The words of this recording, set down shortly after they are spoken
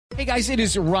Hey, guys, it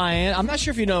is Ryan. I'm not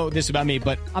sure if you know this about me,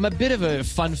 but I'm a bit of a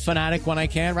fun fanatic when I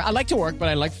can. I like to work, but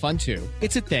I like fun, too.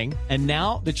 It's a thing. And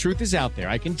now the truth is out there.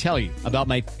 I can tell you about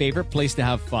my favorite place to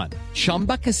have fun.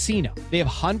 Chumba Casino. They have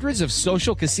hundreds of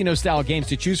social casino-style games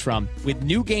to choose from with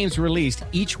new games released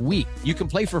each week. You can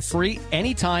play for free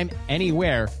anytime,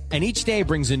 anywhere, and each day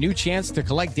brings a new chance to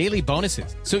collect daily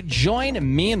bonuses. So join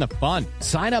me in the fun.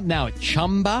 Sign up now at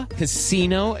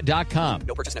ChumbaCasino.com.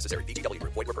 No purchase necessary. VGW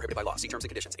Group. Void where prohibited by law. See terms and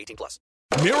conditions. 18+.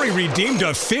 Mary redeemed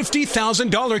a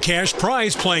 $50,000 cash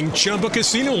prize playing Chumba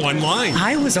Casino online.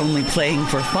 I was only playing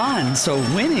for fun, so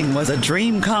winning was a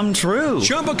dream come true.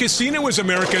 Chumba Casino is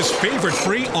America's favorite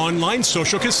free online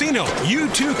social casino. You,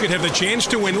 too, could have the chance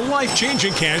to win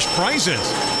life-changing cash prizes.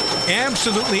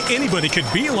 Absolutely anybody could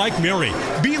be like Mary.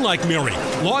 Be like Mary.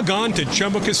 Log on to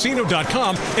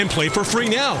ChumbaCasino.com and play for free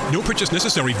now. No purchase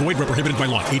necessary. Void where prohibited by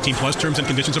law. 18+ terms and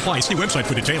conditions apply. See website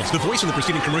for details. The voice in the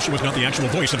preceding commercial was not the actual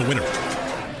voice of the winner.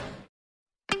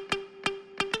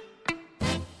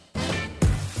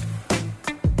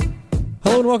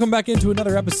 Hello and welcome back into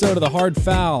another episode of The Hard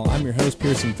Foul. I'm your host,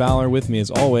 Pearson Fowler. With me,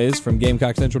 as always, from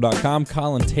GamecockCentral.com,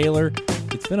 Colin Taylor.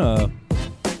 It's been a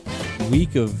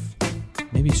week of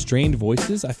maybe strained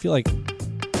voices. I feel like,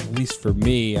 at least for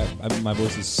me, my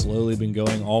voice has slowly been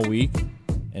going all week,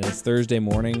 and it's Thursday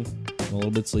morning. I'm a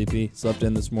little bit sleepy. Slept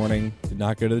in this morning. Did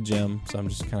not go to the gym, so I'm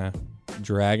just kind of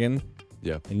dragging.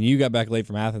 Yeah. And you got back late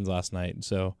from Athens last night,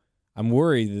 so I'm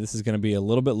worried that this is going to be a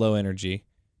little bit low energy.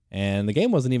 And the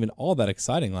game wasn't even all that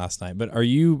exciting last night. But are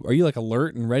you like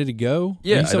alert and ready to go?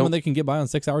 Yeah, Are you someone that can get by on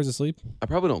 6 hours of sleep? I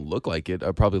probably don't look like it.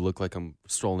 I probably look like I'm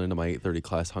strolling into my 8:30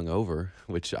 class hungover,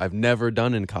 which I've never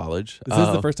done in college. This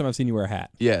is the first time I've seen you wear a hat.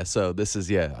 Yeah, so this is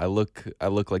I look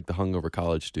like the hungover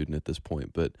college student at this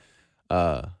point. But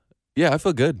I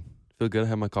feel good. I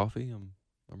have my coffee. I'm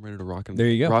ready to rock and there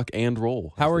you go. Rock and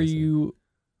roll. How do you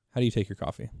take your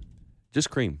coffee? Just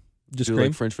cream. Just do cream?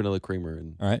 like French vanilla creamer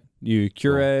and All right. You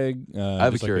Keurig? I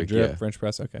have a Keurig, drip, yeah. French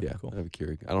press? Okay, yeah, cool. I have a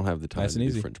Keurig. I don't have the time Nice to and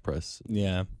do easy. French press.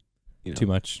 Yeah. You know. Too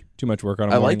much work on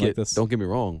a I morning like it. this. Don't get me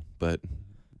wrong, but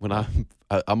when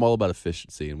I'm all about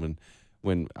efficiency, and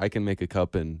when I can make a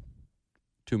cup in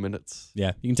 2 minutes.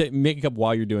 Yeah, you can make a cup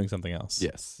while you're doing something else.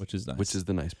 Yes. Which is nice. Which is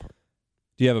the nice part.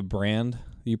 Do you have a brand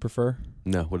you prefer?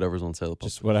 No, whatever's on sale.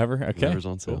 Just whatever? Okay. Whatever's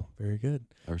on sale. Cool. Very good.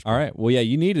 I respect All right. Well, yeah,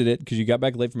 you needed it because you got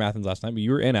back late from Athens last night, but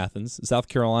you were in Athens. South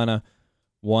Carolina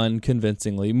won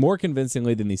convincingly, more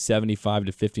convincingly than the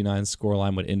 75-59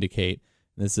 scoreline would indicate.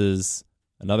 This is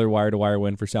another wire-to-wire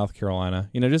win for South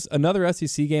Carolina. You know, just another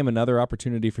SEC game, another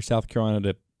opportunity for South Carolina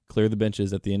to clear the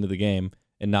benches at the end of the game,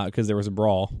 and not because there was a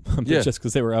brawl, but just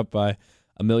because they were up by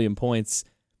 1,000,000 points.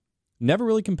 Never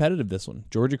really competitive, this one.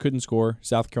 Georgia couldn't score.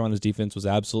 South Carolina's defense was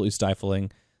absolutely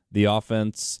stifling. The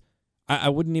offense, I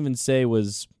wouldn't even say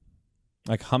was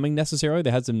like humming necessarily. They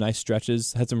had some nice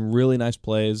stretches, had some really nice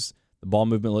plays. The ball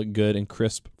movement looked good and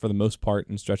crisp for the most part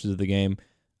in stretches of the game.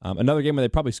 Another game where they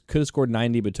probably could have scored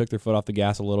 90 but took their foot off the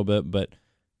gas a little bit. But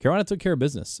Carolina took care of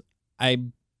business. I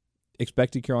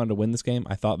expected Carolina to win this game.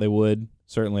 I thought they would.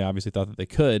 Certainly, obviously thought that they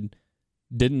could.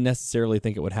 Didn't necessarily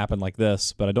think it would happen like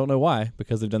this, but I don't know why,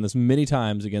 because they've done this many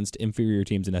times against inferior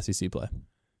teams in SEC play.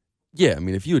 Yeah, I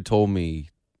mean, if you had told me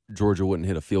Georgia wouldn't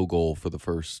hit a field goal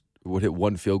would hit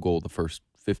one field goal the first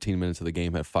 15 minutes of the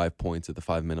game, had 5 points at the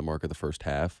 5-minute mark of the first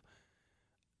half,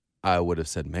 I would have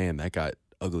said, man, that got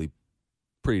ugly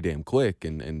pretty damn quick.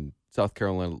 And South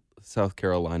Carolina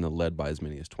led by as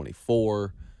many as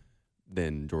 24.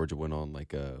 Then Georgia went on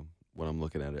when I'm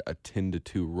looking at it, a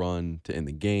 10-2 run to end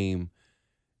the game.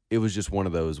 It was just one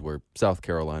of those where South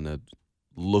Carolina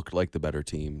looked like the better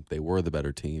team. They were the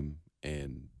better team,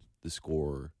 and the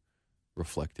score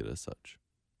reflected as such.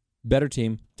 Better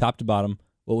team, top to bottom.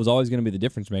 What was always going to be the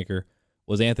difference maker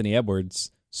was Anthony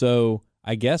Edwards. So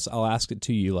I guess I'll ask it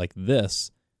to you like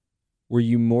this. Were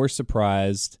you more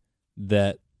surprised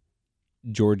that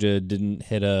Georgia didn't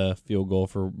hit a field goal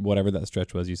for whatever that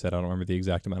stretch was? You said, I don't remember the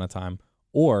exact amount of time.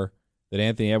 Or that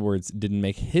Anthony Edwards didn't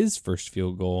make his first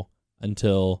field goal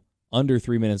until under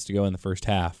 3 minutes to go in the first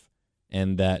half,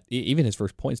 and that even his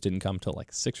first points didn't come till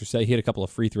like 6 or 7. He hit a couple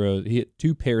of free throws. He hit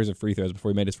 2 pairs of free throws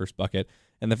before he made his first bucket,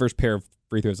 and the first pair of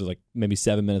free throws was like maybe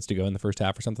 7 minutes to go in the first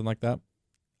half or something like that.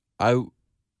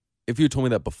 If you had told me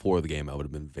that before the game, I would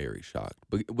have been very shocked.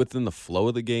 But within the flow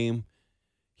of the game,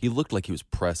 he looked like he was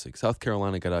pressing. South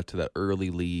Carolina got out to that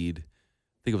early lead.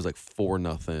 I think it was like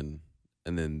 4-0,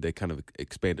 and then they kind of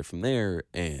expanded from there,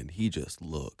 and he just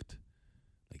looked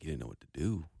like he didn't know what to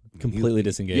do. Completely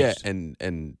disengaged. Yeah,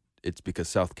 and it's because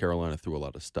South Carolina threw a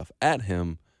lot of stuff at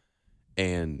him,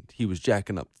 and he was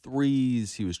jacking up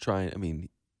threes. He was trying. I mean,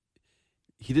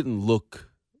 he didn't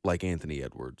look like Anthony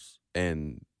Edwards,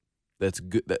 and that's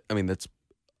good. That's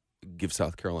give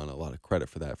South Carolina a lot of credit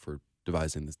for that, for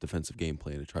devising this defensive game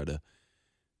plan to try to.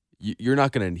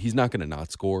 He's not gonna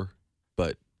not score,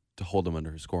 but to hold him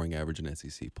under his scoring average in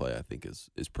SEC play, I think is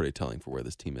pretty telling for where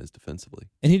this team is defensively.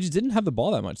 And he just didn't have the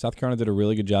ball that much. South Carolina did a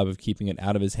really good job of keeping it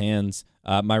out of his hands.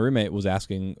 My roommate was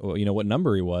asking, what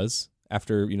number he was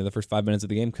after the first 5 minutes of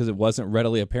the game, because it wasn't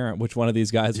readily apparent which one of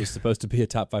these guys was supposed to be a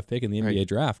top 5 pick in the NBA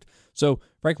draft. So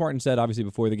Frank Martin said, obviously,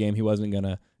 before the game, he wasn't going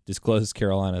to disclose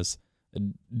Carolina's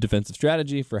defensive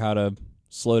strategy for how to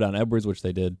slow down Edwards, which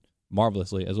they did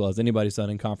marvelously, as well as anybody's done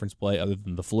in conference play other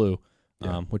than the Flu,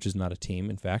 which is not a team,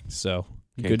 in fact. So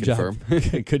good job.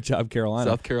 Good job, Carolina.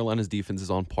 South Carolina's defense is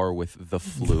on par with the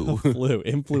Flu.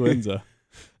 Influenza.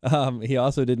 He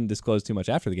also didn't disclose too much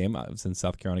after the game, since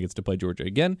South Carolina gets to play Georgia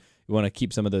again. We want to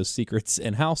keep some of those secrets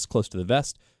in-house, close to the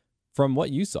vest. From what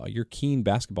you saw, you're keen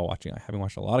basketball watching. I haven't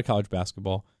watched a lot of college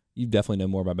basketball. You definitely know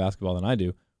more about basketball than I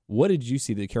do. What did you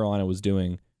see that Carolina was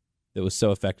doing that was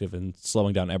so effective in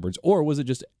slowing down Edwards? Or was it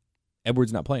just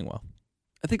Edwards not playing well?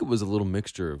 I think it was a little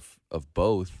mixture of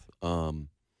both.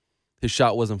 His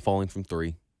shot wasn't falling from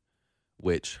three,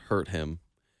 which hurt him.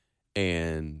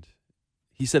 And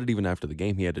he said it even after the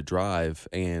game. He had to drive,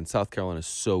 and South Carolina is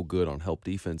so good on help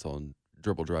defense, on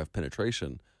dribble drive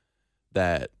penetration,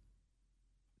 that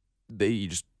they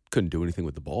just couldn't do anything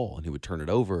with the ball, and he would turn it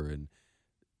over, and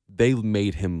they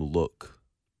made him look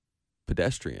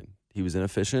pedestrian. He was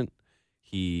inefficient.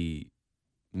 He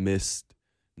missed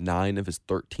 9 of his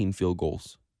 13 field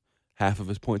goals. Half of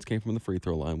his points came from the free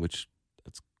throw line, which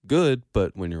that's good,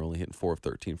 but when you're only hitting 4 of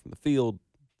 13 from the field,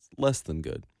 it's less than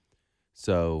good.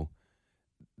 So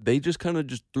they just kind of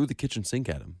just threw the kitchen sink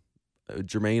at him.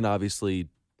 Jermaine obviously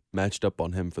matched up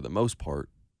on him for the most part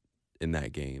in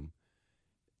that game,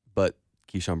 but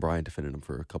Keyshawn Bryant defended him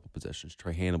for a couple possessions.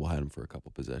 Trey Hannibal had him for a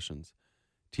couple possessions.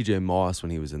 TJ Moss,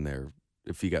 when he was in there,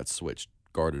 if he got switched,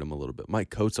 guarded him a little bit. Mike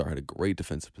Kotsar had a great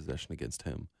defensive possession against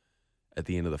him at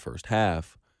the end of the first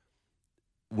half.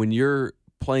 When you're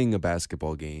playing a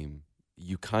basketball game,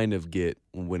 you kind of get,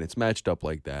 when it's matched up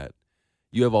like that,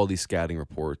 you have all these scouting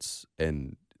reports,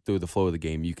 and through the flow of the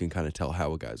game, you can kind of tell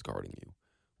how a guy's guarding you.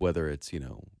 Whether it's,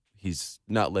 he's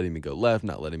not letting me go left,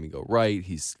 not letting me go right,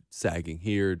 he's sagging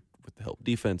here with the help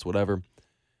defense, whatever.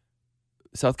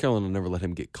 South Carolina never let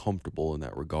him get comfortable in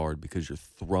that regard, because you're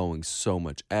throwing so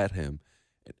much at him,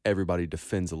 and everybody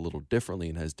defends a little differently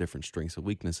and has different strengths and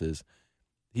weaknesses.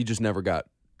 He just never got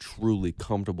truly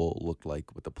comfortable, it looked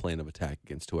like, with the plan of attack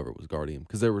against whoever was guarding him,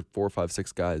 because there were 4, 5,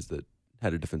 6 guys that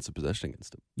had a defensive possession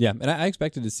against him. Yeah, and I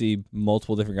expected to see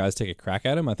multiple different guys take a crack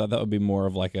at him. I thought that would be more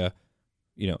of like a,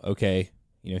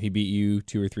 he beat you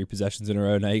 2 or 3 possessions in a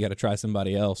row, now you got to try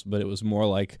somebody else. But it was more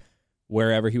like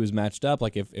wherever he was matched up,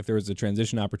 like if there was a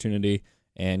transition opportunity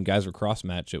and guys were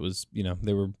cross-matched, it was,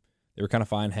 they were kind of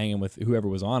fine hanging with whoever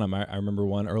was on him. I remember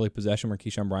one early possession where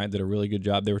Keyshawn Bryant did a really good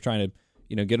job. They were trying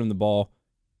to, get him the ball,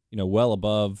 well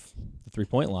above the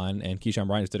 3-point line, and Keyshawn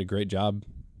Bryant just did a great job,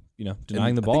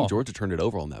 denying the ball. I think Georgia turned it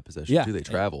over on that possession, too. They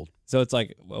traveled. So it's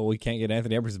like, well, we can't get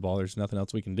Anthony Edwards the ball. There's nothing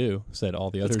else we can do, said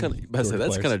all the other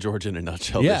That's kind of Georgia in a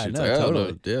nutshell. Yeah, no,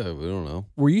 totally. We don't know.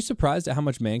 Were you surprised at how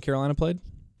much man Carolina played?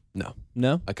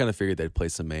 No? I kind of figured they'd play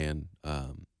some man.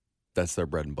 That's their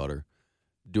bread and butter.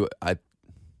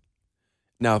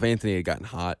 Now, if Anthony had gotten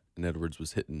hot and Edwards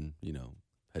was hitting,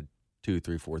 had 2,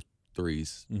 3, 4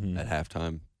 threes at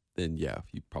halftime, then you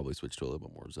probably switch to a little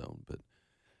bit more zone. But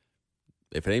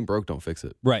if it ain't broke, don't fix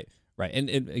it. Right. And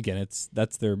again,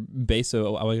 that's their base.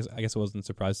 So I guess I wasn't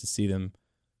surprised to see them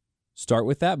start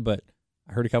with that. But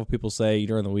I heard a couple people say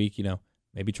during the week,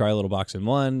 maybe try a little box and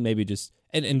one, maybe just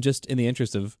and just in the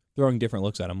interest of throwing different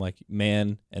looks at them, like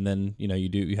man, and then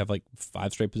you have like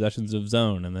 5 straight possessions of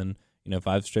zone, and then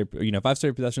 5 straight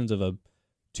possessions of a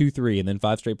 2-3, and then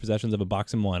 5 straight possessions of a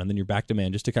box and one, and then you're back to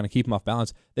man, just to kind of keep them off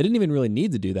balance. They didn't even really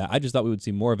need to do that. I just thought we would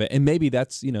see more of it, and maybe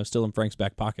that's still in Frank's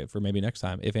back pocket for maybe next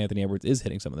time if Anthony Edwards is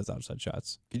hitting some of those outside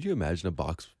shots. Could you imagine a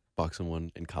box and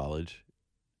one in college?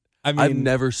 I mean, I've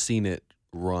never seen it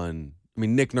run. I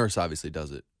mean, Nick Nurse obviously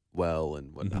does it well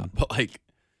and whatnot, but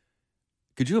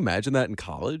could you imagine that in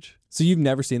college? So you've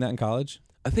never seen that in college?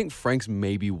 I think Frank's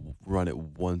maybe run it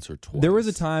once or twice. There was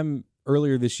a time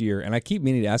earlier this year, and I keep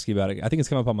meaning to ask you about it. I think it's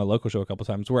come up on my local show a couple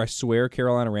times, where I swear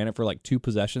Carolina ran it for like 2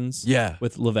 possessions. Yeah,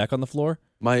 with Levesque on the floor.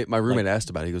 My roommate asked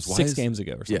about it. He goes, "Why 6 games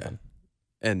ago or something?"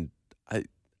 Yeah, and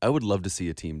I would love to see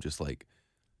a team just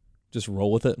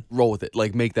roll with it.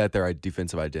 Like make that their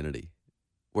defensive identity,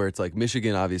 where it's like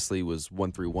Michigan obviously was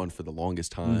 1-3-1 for the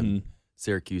longest time. Mm-hmm.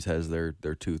 Syracuse has their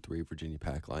 2-3 Virginia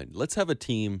pack line. Let's have a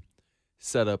team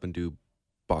set up and do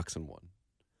box and one.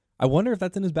 I wonder if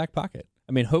that's in his back pocket.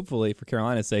 I mean, hopefully for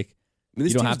Carolina's sake, I mean,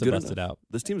 you don't have to bust it out.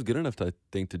 This team's good enough, I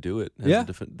think, to do it. Has Yeah.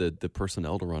 the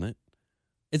personnel to run it.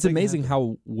 It's amazing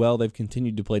how well they've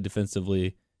continued to play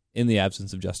defensively in the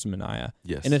absence of Justin Minaya.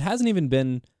 Yes. And it hasn't even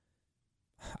been,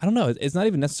 I don't know, it's not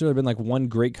even necessarily been like one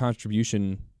great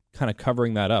contribution kind of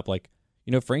covering that up. Like,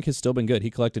 Frank has still been good. He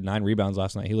collected 9 rebounds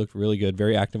last night. He looked really good,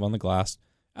 very active on the glass.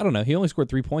 I don't know. He only scored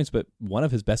 3 points, but one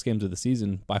of his best games of the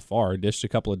season by far. Dished a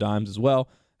couple of dimes as well.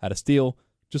 Had a steal.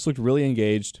 Just looked really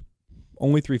engaged.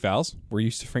 Only 3 fouls. We're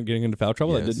used to Frank getting into foul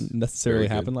trouble. Yes. That didn't necessarily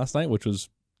happen last night, which was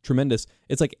tremendous.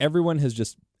 It's like everyone has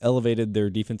just elevated their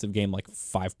defensive game like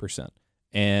 5%.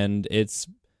 And it's,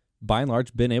 by and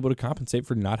large, been able to compensate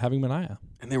for not having Minaya.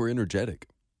 And they were energetic.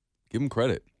 Give them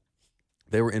credit.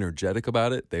 They were energetic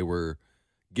about it. They were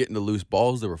getting to loose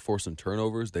balls. They were forcing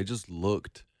turnovers. They just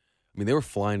looked, they were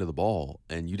flying to the ball.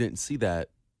 And you didn't see that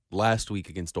last week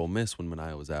against Ole Miss when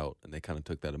Minaya was out and they kind of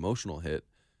took that emotional hit.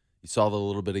 You saw that a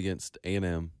little bit against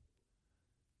A&M.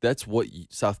 That's what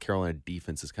South Carolina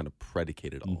defense is kind of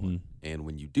predicated on. And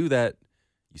when you do that,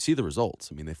 you see the results.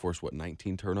 They forced,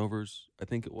 19 turnovers, I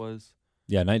think it was?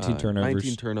 Yeah, 19 turnovers.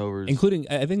 19 turnovers. Including,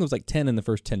 I think it was like 10 in the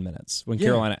first 10 minutes when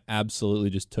Carolina absolutely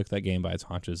just took that game by its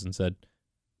haunches and said,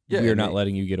 we are not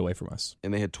letting you get away from us.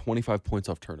 And they had 25 points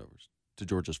off turnovers to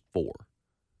Georgia's 4.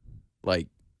 Like,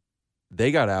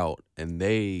 they got out and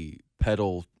they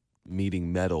pedal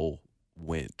meeting metal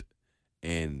went.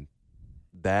 And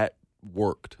that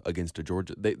worked against a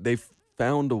Georgia. They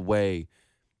found a way.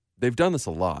 They've done this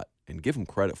a lot, and give them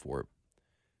credit for it.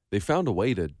 They found a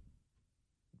way to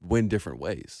win different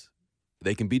ways.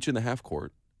 They can beat you in the half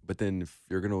court, but then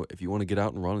if you want to get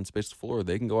out and run and space the floor,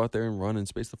 they can go out there and run and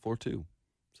space the floor too.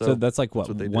 So that's like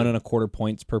what they 1.25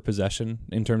 points per possession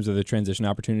in terms of the transition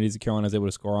opportunities that Carolina is able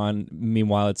to score on.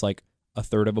 Meanwhile, it's like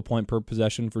 1/3 of a point per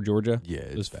possession for Georgia. Yeah,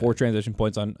 there's 4 transition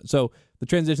points on. So the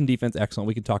transition defense, excellent.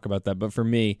 We can talk about that. But for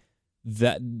me,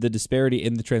 that the disparity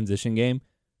in the transition game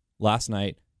last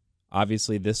night,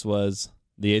 obviously this was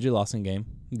the AJ Lawson game.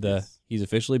 He's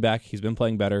officially back. He's been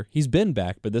playing better. He's been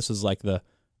back, but this was like now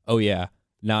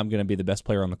I'm going to be the best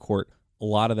player on the court. A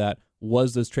lot of that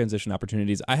was those transition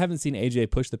opportunities. I haven't seen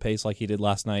AJ push the pace like he did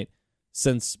last night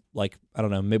since,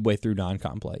 midway through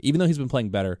non-con play. Even though he's been playing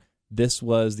better, this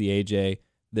was the AJ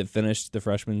that finished the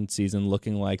freshman season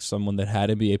looking like someone that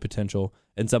had NBA potential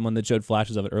and someone that showed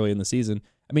flashes of it early in the season.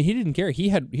 He didn't care. He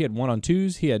had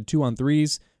 1-on-2s, he had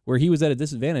 2-on-3s where he was at a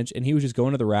disadvantage and he was just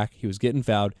going to the rack. He was getting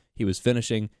fouled. He was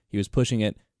finishing. He was pushing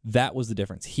it. That was the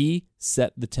difference. He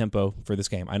set the tempo for this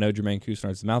game. I know Jermaine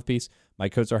Couisnard's the mouthpiece.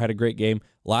 Mike Kotsar had a great game.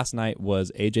 Last night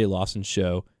was AJ Lawson's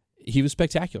show. He was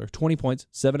spectacular. 20 points,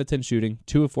 7 of 10 shooting,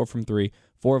 2 of 4 from 3,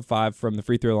 4 of 5 from the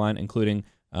free throw line, including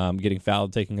getting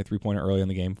fouled, taking a 3-pointer early in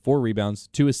the game, 4 rebounds,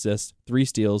 2 assists, 3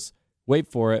 steals. Wait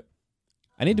for it.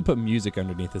 I need to put music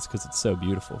underneath this because it's so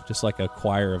beautiful, just like a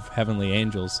choir of heavenly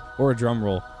angels or a drum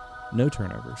roll. No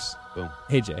turnovers. Boom.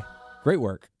 AJ, great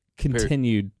work.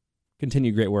 Continued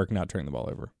great work, not turning the ball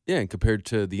over. Yeah, and compared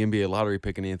to the NBA lottery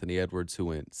pick in Anthony Edwards, who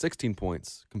went 16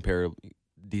 points,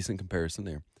 decent comparison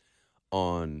there,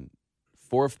 on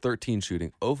 4 of 13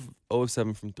 shooting, 0 of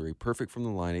 7 from 3, perfect from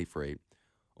the line, 8 for 8,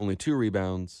 only 2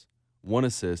 rebounds, 1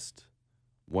 assist,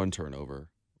 1 turnover,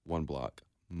 1 block,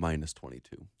 minus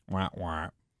 22. Wah, wah.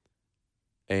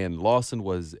 And Lawson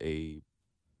was a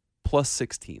plus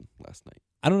 16 last night.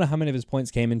 I don't know how many of his points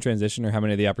came in transition or how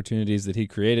many of the opportunities that he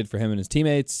created for him and his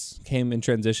teammates came in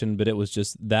transition, but it was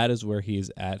just that is where he's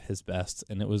at his best,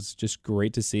 and it was just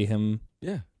great to see him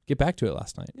get back to it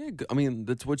last night. Yeah,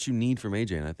 that's what you need from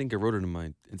AJ, and I think I wrote it in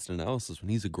my instant analysis. When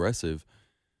he's aggressive,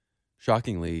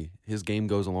 shockingly, his game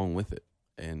goes along with it,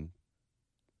 and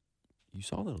you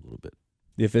saw that a little bit.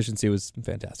 The efficiency was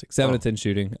fantastic. 7 of 10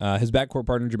 shooting. His backcourt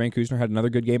partner, Jermaine Couisnard, had another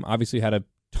good game. Obviously had a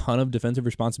ton of defensive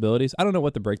responsibilities. I don't know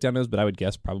what the breakdown is, but I would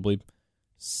guess probably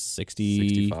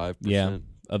 65%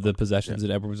 of the possessions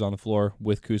that Edwards was on the floor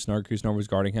with Couisnard. Couisnard was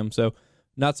guarding him. So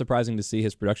not surprising to see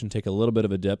his production take a little bit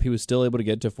of a dip. He was still able to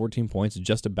get to 14 points,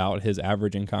 just about his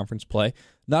average in conference play.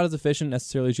 Not as efficient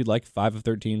necessarily as you'd like. 5 of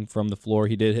 13 from the floor.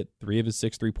 He did hit 3 of his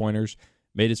 6 3-pointers,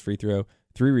 made his free throw,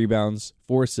 3 rebounds,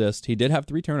 4 assists. He did have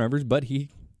 3 turnovers, but he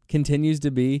continues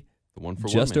to be the 1 for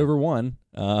just 1 over 1.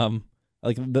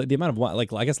 Like the amount of one,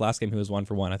 I guess last game he was 1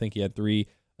 for 1. I think he had 3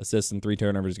 assists and 3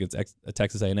 turnovers against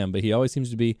Texas A&M, but he always seems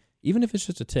to be, even if it's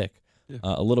just a tick,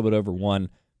 a little bit over 1.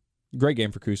 Great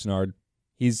game for Couisnard.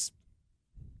 He's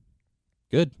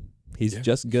good. He's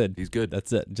just good. He's good.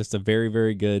 That's it. Just a very,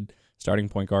 very good starting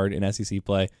point guard in SEC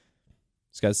play.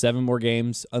 He's got 7 more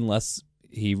games unless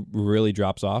he really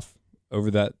drops off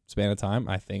over that span of time.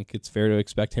 I think it's fair to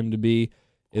expect him to be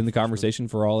in the conversation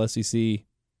for all SEC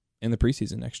in the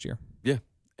preseason next year. Yeah.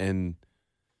 And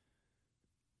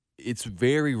it's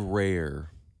very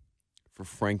rare for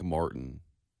Frank Martin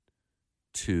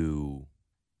to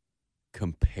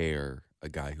compare a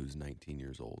guy who's 19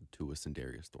 years old to a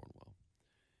Sindarius Thornwell.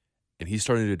 And he's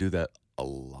starting to do that a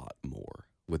lot more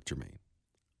with Jermaine.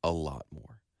 A lot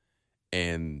more.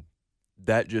 And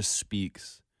that just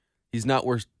speaks. He's not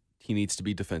where he needs to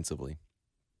be defensively.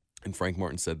 And Frank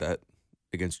Martin said that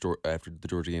after the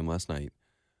Georgia game last night.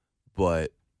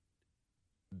 But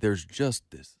there's just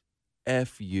this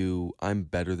F you, I'm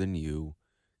better than you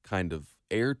kind of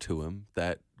air to him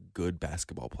that good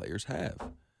basketball players have.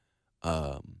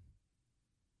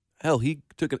 Hell, he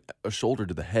took a shoulder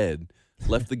to the head,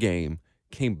 left the game,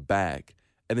 came back,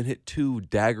 and then hit 2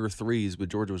 dagger threes when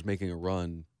Georgia was making a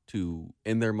run to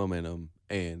end their momentum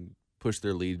and push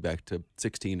their lead back to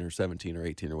 16 or 17 or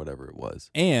 18 or whatever it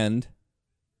was. And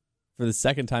for the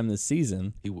second time this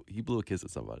season, he blew a kiss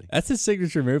at somebody. That's his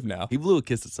signature move now. He blew a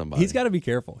kiss at somebody. He's got to be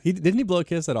careful. Didn't he blow a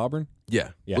kiss at Auburn?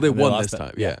 Yeah. Yeah. Well, they won lost this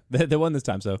that. time. Yeah. They won this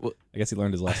time, so Well, I guess he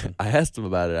learned his lesson. I asked him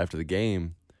about it after the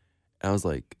game, and I was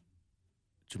like,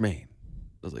 Jermaine,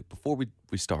 I was like, before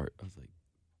we start, I was like,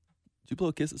 did you blow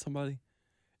a kiss at somebody?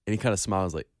 And he kind of smiled. I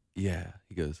was like, yeah.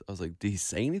 He goes, I was like, did he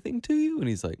say anything to you? And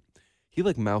he's like, he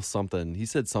like mouthed something. He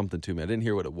said something to me. I didn't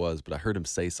hear what it was, but I heard him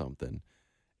say something.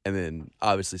 And then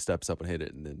obviously steps up and hit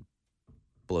it and then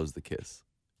blows the kiss.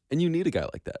 And you need a guy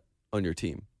like that on your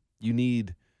team. You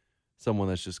need someone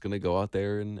that's just going to go out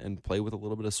there and play with a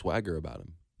little bit of swagger about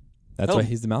him. That's why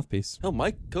he's the mouthpiece. Hell,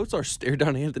 Mike Kotsar stared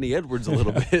down Anthony Edwards a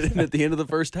little bit at the end of the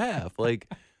first half. Like,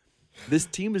 this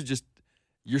team is just,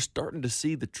 you're starting to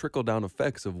see the trickle-down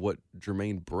effects of what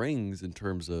Jermaine brings in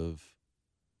terms of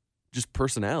just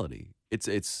personality.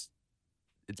 It's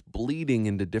bleeding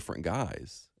into different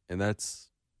guys, and that's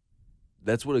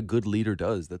what a good leader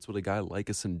does. That's what a guy like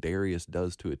a Sindarius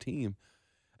does to a team.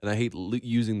 And I hate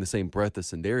using the same breath as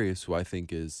Sindarius, who I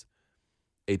think is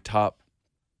a top,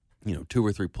 2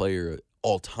 or 3 player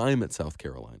all time at South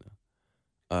Carolina.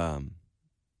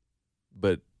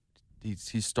 But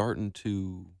he's starting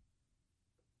to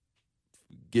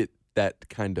get that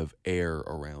kind of air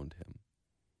around him.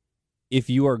 If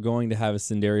you are going to have a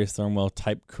Sindarius Thornwell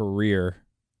type career,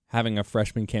 having a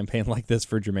freshman campaign like this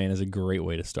for Jermaine is a great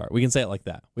way to start. We can say it like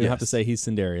that. We don't have to say he's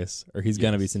Sindarius or he's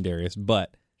going to be Sindarius,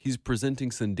 but he's presenting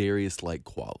Sindarius-like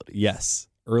quality. Yes,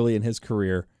 early in his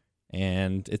career,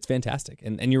 and it's fantastic.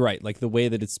 And you're right, like the way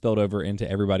that it's spilled over into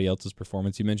everybody else's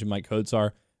performance. You mentioned Mike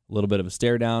Kotsar, a little bit of a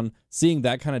stare down. Seeing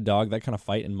that kind of dog, that kind of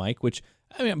fight in Mike, which,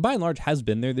 I mean, by and large has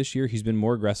been there this year. He's been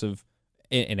more aggressive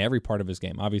in every part of his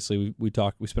game. Obviously, we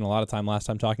spent a lot of time last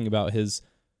time talking about his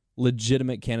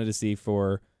legitimate candidacy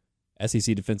for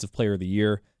SEC Defensive Player of the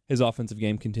Year. His offensive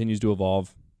game continues to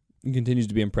evolve and continues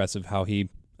to be impressive how he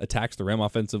attacks the rim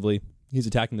offensively. He's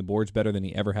attacking the boards better than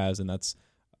he ever has, and that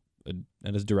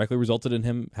has directly resulted in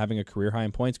him having a career high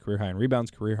in points, career high in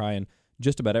rebounds, career high in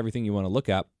just about everything you want to look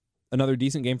at. Another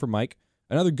decent game for Mike.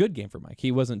 Another good game for Mike. He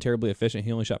wasn't terribly efficient.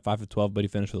 He only shot 5 of 12, but he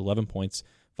finished with 11 points,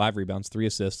 5 rebounds, 3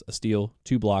 assists, a steal,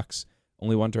 2 blocks,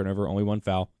 only 1 turnover, only 1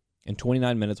 foul, in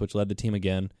 29 minutes, which led the team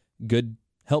again. Good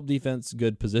help defense,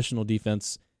 good positional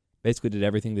defense, basically did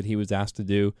everything that he was asked to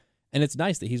do. And it's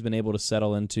nice that he's been able to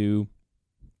settle into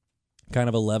kind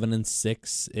of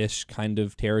 11-6-ish kind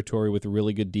of territory with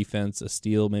really good defense, a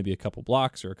steal, maybe a couple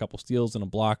blocks or a couple steals and a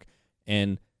block.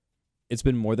 And it's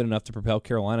been more than enough to propel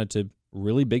Carolina to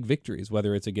really big victories,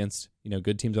 whether it's against,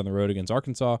 good teams on the road against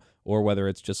Arkansas or whether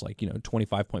it's just like,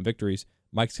 25-point victories.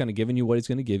 Mike's kind of given you what he's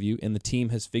going to give you, and the team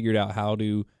has figured out how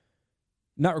to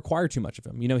not require too much of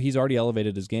him. He's already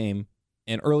elevated his game,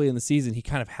 and early in the season, he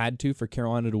kind of had to for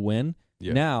Carolina to win.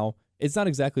 Yeah. Now, it's not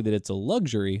exactly that it's a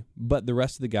luxury, but the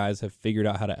rest of the guys have figured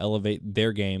out how to elevate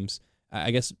their games,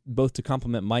 I guess, both to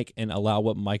complement Mike and allow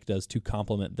what Mike does to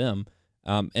complement them.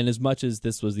 And as much as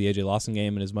this was the A.J. Lawson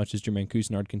game and as much as Jermaine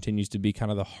Couisnard continues to be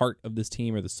kind of the heart of this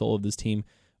team or the soul of this team,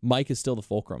 Mike is still the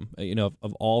fulcrum,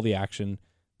 of all the action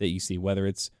that you see, whether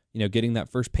it's, getting that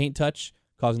first paint touch,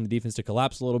 causing the defense to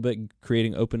collapse a little bit,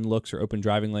 creating open looks or open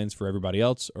driving lanes for everybody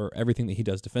else, or everything that he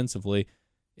does defensively.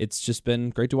 It's just been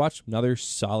great to watch. Another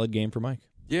solid game for Mike.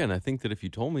 Yeah, and I think that if you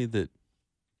told me that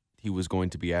he was going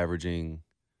to be averaging,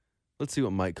 let's see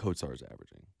what Mike Kotsar is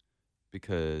averaging,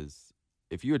 because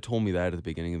if you had told me that at the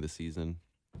beginning of the season,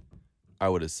 I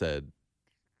would have said,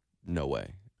 no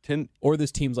way. Or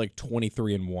this team's like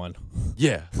 23-1.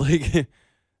 Yeah,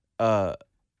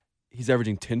 he's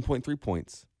averaging 10.3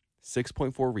 points,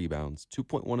 6.4 rebounds,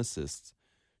 2.1 assists,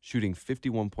 shooting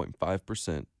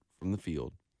 51.5% from the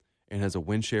field, and has a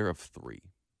win share of 3.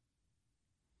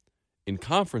 In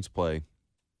conference play,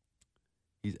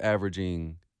 he's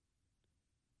averaging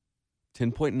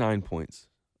 10.9 points,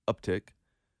 uptick,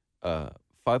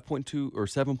 5.2 or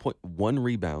 7.1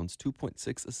 rebounds,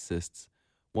 2.6 assists,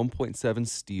 1.7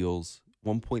 steals,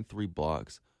 1.3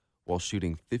 blocks, while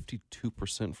shooting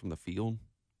 52% from the field.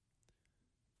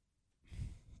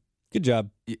 Good job.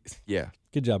 Yeah.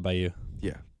 Good job by you.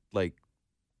 Yeah. Like,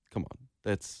 come on.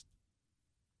 That's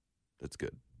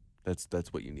good.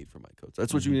 That's what you need from Mike Coates.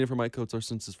 That's what you needed from Mike Coates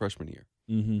since his freshman year.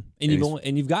 Mm-hmm.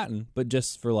 And you've gotten, but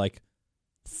just for like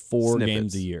 4 Snippets.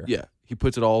 games a year. Yeah. He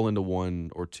puts it all into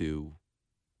 1 or 2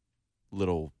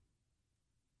 little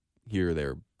here or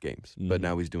there games. Mm-hmm. But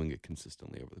now he's doing it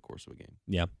consistently over the course of a game.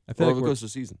 Yeah. I feel Or like over the course of the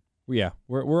season. Yeah.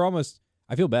 We're almost,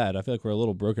 I feel bad. I feel like we're a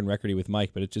little broken recordy with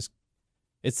Mike, but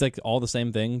it's like all the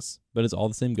same things, but it's all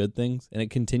the same good things. And it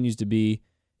continues to be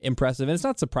impressive. And it's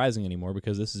not surprising anymore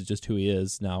because this is just who he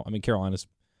is now. I mean, Carolina's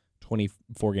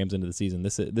 24 games into the season.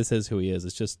 This is who he is.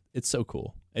 It's so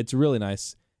cool. It's really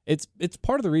nice. It's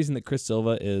part of the reason that Chris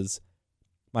Silva is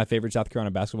my favorite South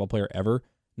Carolina basketball player ever.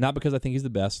 Not because I think he's the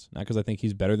best, not because I think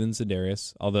he's better than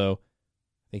Sedarius, although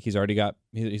I think he's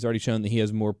already shown that he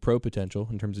has more pro potential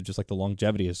in terms of just like the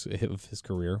longevity of his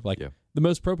career. Like the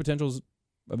most pro potentials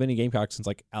of any Gamecock since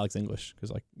like Alex English,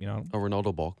 because like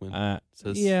Ronaldo Balkman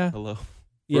says hello.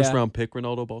 First round pick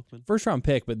Ronaldo Balkman. First round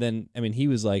pick, but then I mean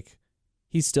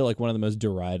he's still like one of the most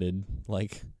derided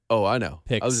like. Oh, I know.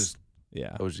 Picks. I was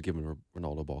just giving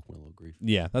Ronaldo Balkman a little grief.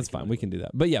 Yeah, that's fine. We can do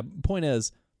that. But yeah, point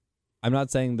is, I'm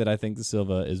not saying that I think the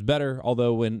Silva is better.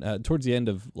 Although when towards the end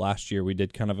of last year we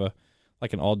did kind of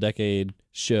an all-decade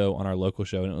show on our local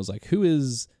show, and it was like who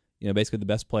is basically the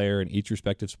best player in each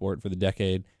respective sport for the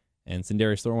decade. And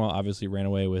Sindarius Thornwell obviously ran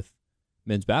away with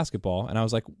men's basketball. And I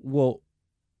was like, well,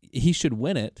 he should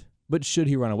win it, but should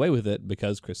he run away with it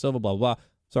because Chris Silva, blah, blah, blah.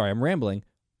 Sorry, I'm rambling.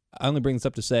 I only bring this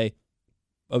up to say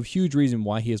a huge reason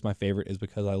why he is my favorite is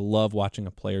because I love watching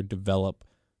a player develop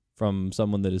from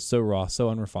someone that is so raw, so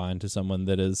unrefined to someone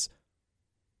that is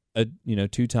a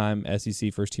 2-time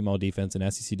SEC first-team All-Defense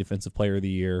and SEC Defensive Player of the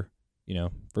Year,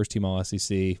 first-team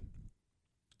All-SEC,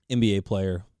 NBA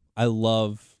player. I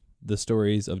love the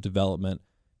stories of development.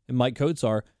 And Mike Coates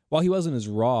while he wasn't as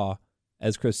raw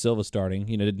as Chris Silva starting,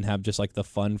 didn't have just like the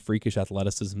fun, freakish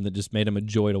athleticism that just made him a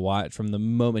joy to watch from the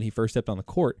moment he first stepped on the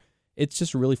court. It's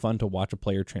just really fun to watch a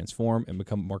player transform and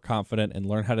become more confident and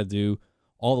learn how to do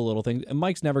all the little things. And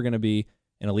Mike's never going to be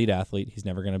an elite athlete. He's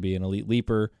never going to be an elite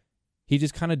leaper. He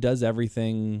just kind of does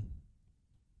everything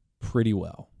pretty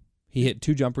well. He hit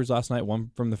 2 jumpers last night,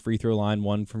 one from the free throw line,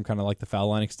 one from kind of like the foul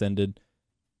line extended.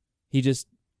 He just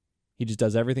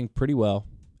does everything pretty well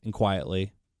and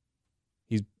quietly.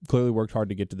 He's clearly worked hard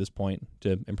to get to this point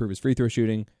to improve his free throw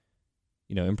shooting,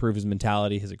 improve his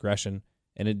mentality, his aggression.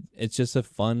 And it's just a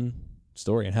fun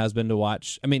story and has been to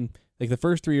watch. I mean, like the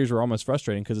first 3 years were almost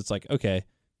frustrating because it's like, okay,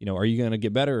 are you going to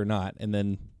get better or not? And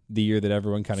then the year that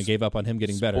everyone kind of gave up on him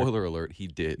getting better. Spoiler alert, he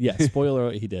did. Yeah, spoiler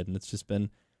alert, he did. And it's been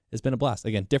a blast.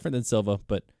 Again, different than Silva,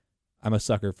 but I'm a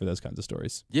sucker for those kinds of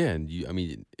stories. Yeah,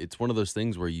 and it's one of those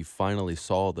things where you finally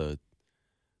saw the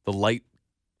light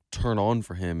turn on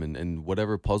for him and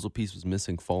whatever puzzle piece was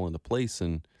missing fall into place,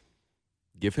 and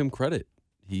give him credit.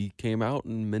 He came out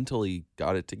and mentally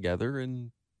got it together,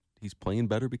 and he's playing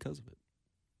better because of it.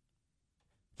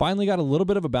 Finally got a little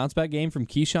bit of a bounce-back game from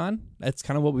Keyshawn. That's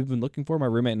kind of what we've been looking for. My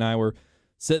roommate and I were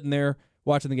sitting there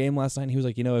watching the game last night, and he was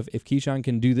like, if Keyshawn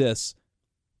can do this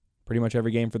pretty much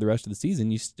every game for the rest of the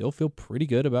season, you still feel pretty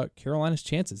good about Carolina's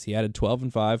chances. He added 12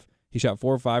 and 5. He shot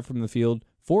 4 of 5 from the field,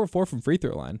 4 of 4 from free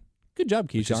throw line. Good job,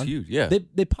 Keyshawn. Which is huge, yeah.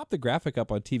 They popped the graphic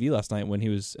up on TV last night when he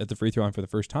was at the free throw line for the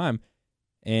first time.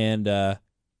 And,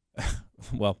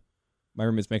 well, my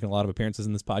roommate's making a lot of appearances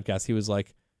in this podcast. He was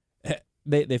like,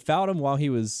 they fouled him while he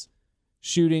was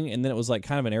shooting, and then it was like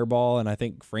kind of an air ball, and I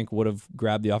think Frank would have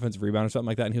grabbed the offensive rebound or something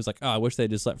like that. And he was like, I wish they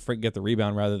just let Frank get the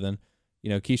rebound rather than,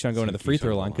 Keyshawn going to the free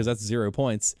throw line because that's 0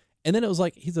 points. And then it was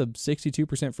like he's a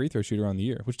 62% free throw shooter on the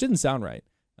year, which didn't sound right.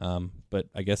 But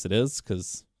I guess it is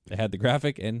because they had the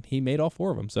graphic, and he made all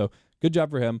 4 of them. So good job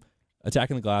for him.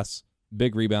 Attacking the glass,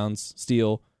 big rebounds,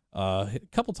 steal. A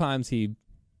couple times he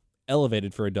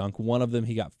elevated for a dunk. One of them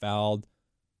he got fouled.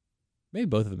 Maybe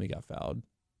both of them he got fouled.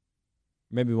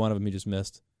 Maybe one of them he just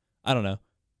missed. I don't know.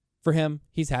 For him,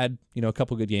 he's had, a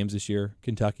couple good games this year.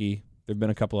 Kentucky, there have been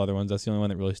a couple other ones. That's the only one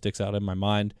that really sticks out in my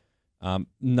mind.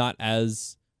 Not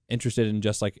as interested in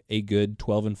just like a good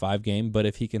 12 and 5 game, but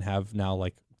if he can have now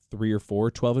like 3 or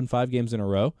 4 12 and 5 games in a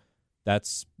row,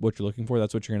 that's what you're looking for.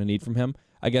 That's what you're going to need from him.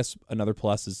 I guess another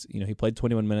plus is, he played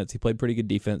 21 minutes. He played pretty good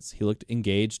defense. He looked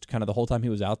engaged kind of the whole time he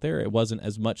was out there. It wasn't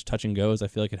as much touch and go as I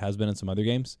feel like it has been in some other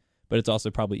games, but it's also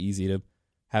probably easy to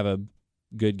have a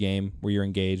good game where you're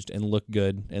engaged and look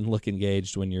good and look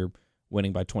engaged when you're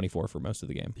winning by 24 for most of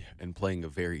the game. and playing a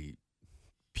very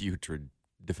putrid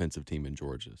defensive team in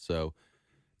Georgia. So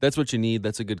that's what you need.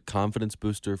 That's a good confidence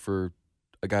booster for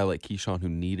a guy like Keyshawn who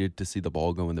needed to see the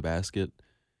ball go in the basket.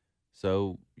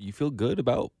 So you feel good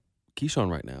about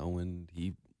Keyshawn right now, and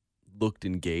he looked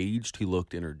engaged. He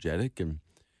looked energetic and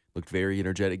looked very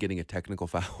energetic getting a technical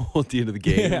foul at the end of the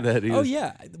game. Yeah. That he was,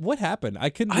 What happened? They I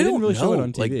didn't don't really know. show it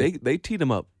on TV. Like they teed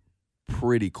him up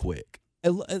pretty quick.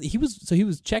 He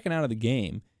was checking out of the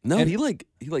game. No, And- he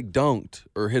dunked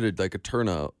or hit a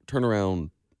turnaround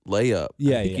layup.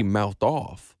 Yeah, I think yeah. he mouthed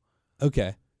off,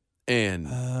 Okay. and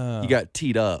Oh. he got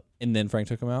teed up. And then Frank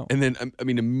took him out? And then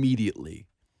immediately,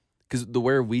 because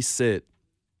where we sit,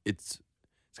 it's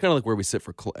kind of like where we sit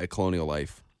at Colonial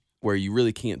Life, where you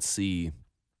really can't see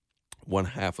one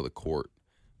half of the court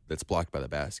that's blocked by the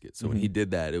basket. So when he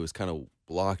did that, it was kind of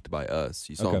blocked by us.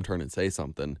 You saw him turn and say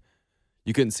something.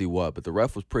 You couldn't see what, but the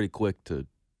ref was pretty quick to,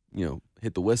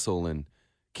 hit the whistle. And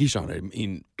Keyshawn, I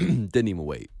mean, didn't even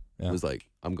wait. Yeah. It was like,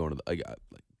 I'm going to I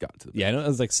got to the Yeah, I know it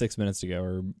was like 6 minutes to go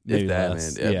or maybe if that,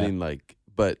 less. man. Yeah. I mean,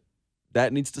 but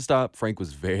that needs to stop. Frank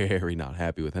was very not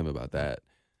happy with him about that.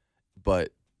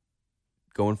 But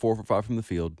going 4 for 5 from the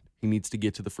field, he needs to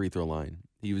get to the free throw line.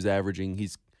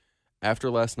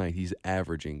 After last night, he's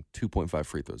averaging 2.5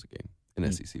 free throws a game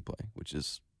in SEC play, which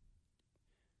is,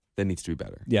 that needs to be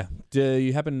better. Yeah. Do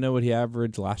you happen to know what he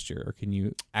averaged last year, or can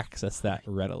you access that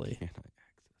readily? Can I access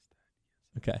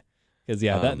that? Okay. Because,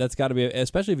 that's got to be,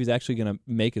 especially if he's actually going to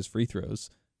make his free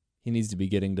throws, he needs to be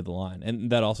getting to the line.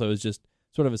 And that also is just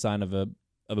sort of a sign of a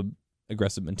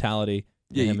aggressive mentality.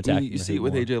 Yeah, him attacking you the see it hoop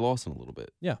with more. A.J. Lawson a little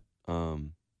bit. Yeah. So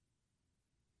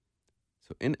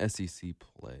in SEC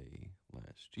play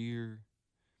last year,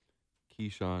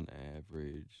 Keyshawn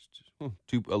averaged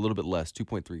a little bit less,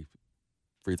 2.3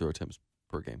 free throw attempts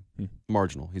per game.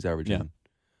 Marginal. He's averaging. Yeah.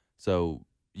 So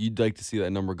you'd like to see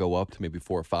that number go up to maybe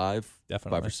 4 or 5,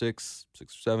 Definitely. 5 or 6,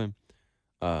 6 or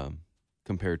 7,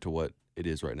 compared to what it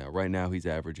is right now. Right now he's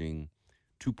averaging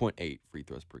 2.8 free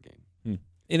throws per game.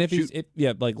 And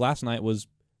if like last night was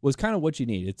kind of what you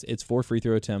need. It's 4 free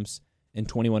throw attempts in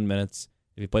 21 minutes.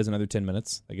 If he plays another 10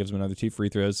 minutes, that gives him another 2 free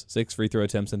throws. 6 free throw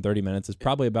attempts in 30 minutes is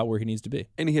probably about where he needs to be.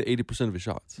 And he hit 80% of his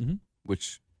shots,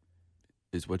 which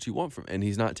is what you want from him. And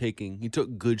he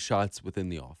took good shots within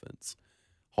the offense.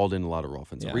 Hauled in a lot of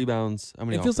offensive rebounds.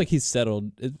 It feels like he's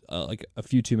settled like a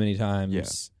few too many times. Yeah.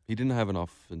 He didn't have an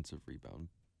offensive rebound,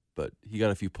 but he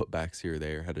got a few putbacks here or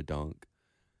there, had a dunk.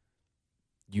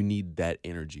 You need that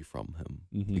energy from him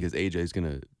because AJ's going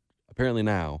to, apparently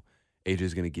now,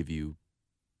 AJ's going to give you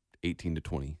 18 to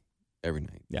 20 every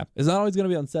night. Yeah. It's not always going to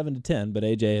be on 7 to 10, but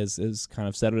AJ is kind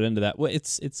of settled into that. Well,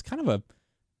 it's kind of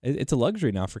it's a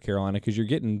luxury now for Carolina because you're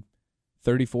getting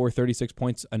 34, 36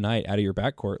 points a night out of your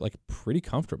backcourt like pretty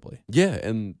comfortably. Yeah,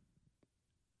 and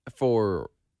for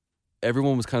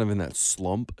everyone was kind of in that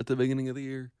slump at the beginning of the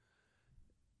year,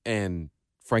 and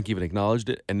Frank even acknowledged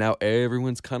it, and now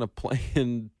everyone's kind of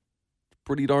playing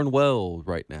pretty darn well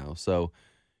right now. So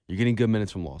you're getting good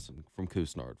minutes from Lawson, from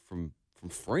Kusnard, from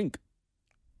Frank.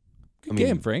 Good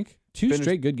game, Frank. 2 finished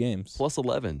straight good games. Plus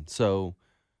 11. So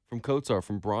from Kotsar,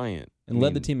 from Bryant. And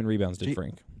led the team in rebounds, did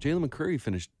Frank. Jalen McCurry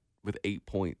finished with 8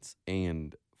 points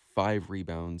and 5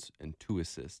 rebounds and 2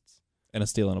 assists. And a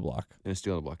steal and a block. And a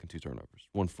steal and a block and 2 turnovers.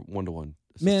 1-to-1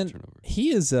 assist Man, to turnover. he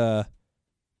is, I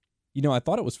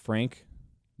thought it was Frank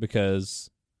because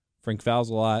Frank fouls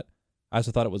a lot. I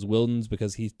also thought it was Wildens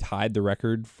because he tied the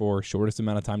record for shortest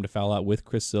amount of time to foul out with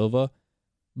Chris Silva.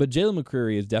 But Jalen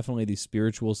McCreary is definitely the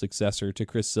spiritual successor to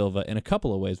Chris Silva in a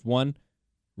couple of ways. One,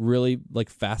 really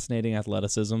fascinating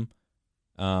athleticism.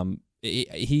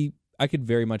 I could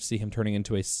very much see him turning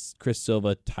into a Chris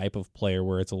Silva type of player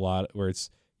where it's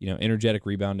energetic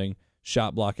rebounding,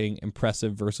 shot blocking,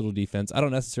 impressive, versatile defense. I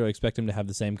don't necessarily expect him to have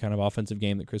the same kind of offensive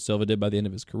game that Chris Silva did by the end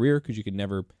of his career because you could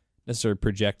never necessarily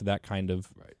project that kind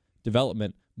of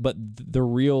development. But the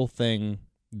real thing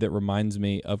that reminds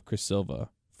me of Chris Silva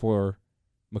for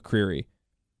McCreary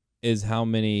is how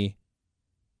many,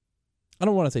 I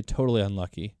don't want to say totally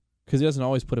unlucky because he doesn't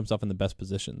always put himself in the best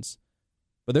positions,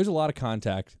 but there's a lot of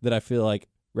contact that I feel like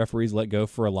referees let go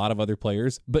for a lot of other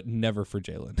players, but never for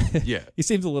Jalen. Yeah. He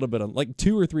seems a little bit like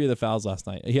 2 or 3 of the fouls last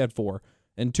night. He had 4,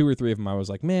 and 2 or 3 of them I was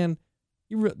like, man,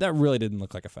 that really didn't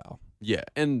look like a foul. Yeah,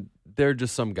 and they're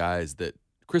just some guys that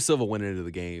Chris Silva went into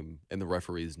the game and the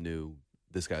referees knew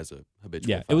this guy's a habitual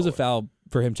Yeah, it was a foul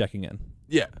for him checking in.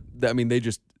 Yeah,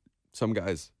 some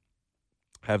guys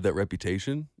have that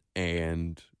reputation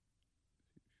and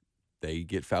they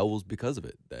get fouls because of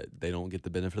it. That they don't get the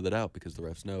benefit of the doubt because the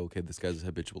refs know, okay, this guy's a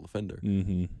habitual offender.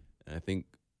 Mm-hmm. And I think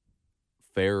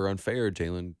fair or unfair,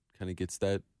 Jalen kind of gets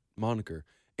that moniker.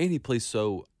 And he plays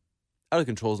so out of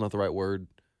control is not the right word,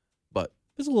 but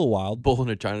It's a little wild. bull in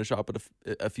a china shop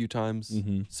a few times.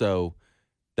 Mm-hmm. So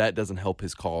that doesn't help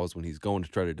his cause when he's going to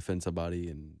try to defend somebody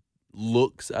and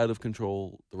looks out of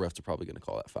control. The refs are probably going to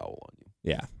call that foul on you.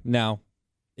 Yeah. Now,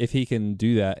 if he can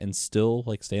do that and still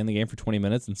like stay in the game for 20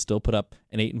 minutes and still put up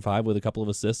an 8 and 5 with a couple of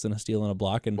assists and a steal and a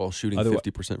block, and While shooting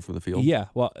 50% from the field. yeah,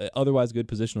 well, otherwise good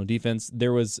positional defense.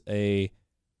 There was a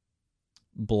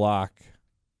block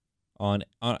on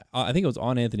I think it was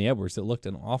on Anthony Edwards that looked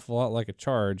an awful lot like a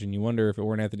charge, and you wonder if it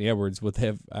weren't Anthony Edwards, would they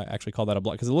have actually called that a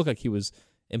block? Because it looked like he was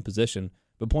in position.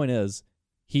 But point is,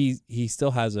 he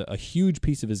still has a huge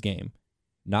piece of his game,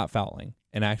 not fouling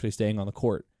and actually staying on the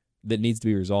court, that needs to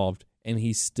be resolved. And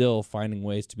he's still finding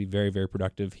ways to be very, very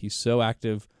productive. He's so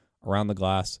active around the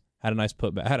glass. Had a nice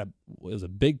putback. It was a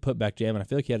big putback jam, and I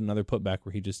feel like he had another putback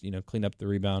where he just cleaned up the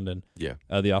rebound and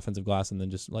the offensive glass, and then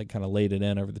just like kind of laid it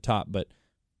in over the top. But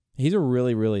he's a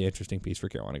really, really interesting piece for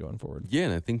Carolina going forward. Yeah,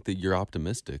 and I think that you're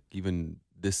optimistic, even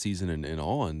this season and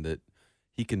on, that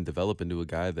he can develop into a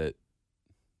guy that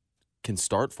can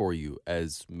start for you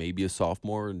as maybe a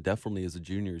sophomore and definitely as a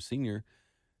junior or senior.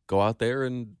 Go out there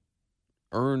and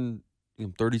earn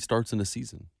 30 starts in a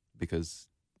season, because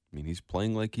he's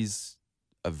playing like he's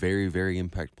a very, very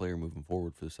impact player moving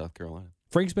forward for South Carolina.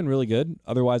 Frank's been really good.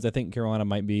 Otherwise, I think Carolina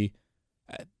might be.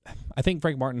 I think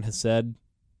Frank Martin has said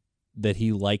that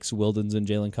he likes Wildens and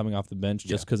Jalen coming off the bench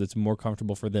just because it's more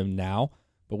comfortable for them now.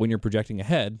 But when you're projecting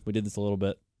ahead, we did this a little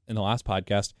bit in the last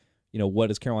podcast.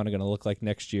 What is Carolina going to look like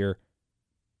next year?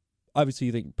 Obviously,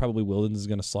 you think probably Wildens is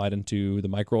going to slide into the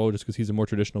micro role just because he's a more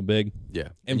traditional big. Yeah,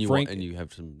 and you Frank need to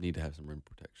have some rim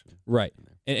protection, right?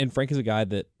 And Frank is a guy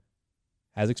that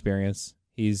has experience.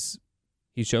 He's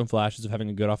shown flashes of having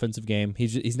a good offensive game.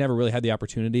 He's never really had the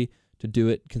opportunity to do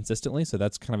it consistently, so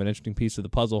that's kind of an interesting piece of the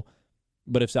puzzle.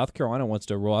 But if South Carolina wants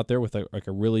to roll out there with a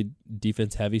really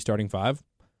defense heavy starting five,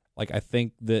 I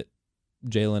think that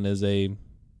Jalen is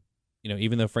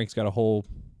even though Frank's got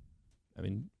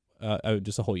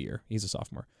just a whole year. He's a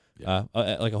sophomore. Yeah.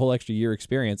 Like a whole extra year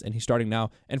experience, and he's starting now.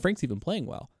 And Frank's even playing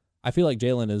well. I feel like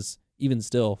Jalen is even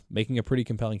still making a pretty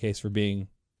compelling case for being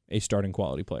a starting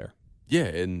quality player. Yeah,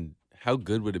 and how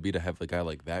good would it be to have a guy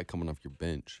like that coming off your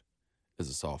bench as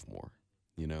a sophomore?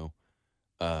 It's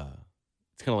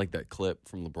kind of like that clip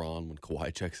from LeBron when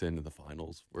Kawhi checks into the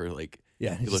finals, where he's like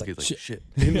shit.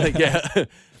 And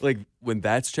like when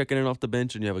that's checking in off the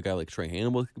bench, and you have a guy like Trey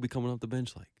Hannibal who could be coming off the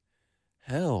bench,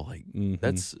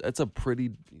 that's a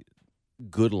pretty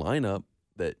good lineup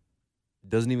that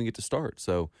doesn't even get to start.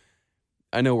 So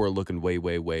I know we're looking way,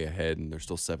 way, way ahead, and there's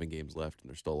still 7 games left, and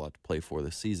there's still a lot to play for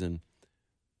this season.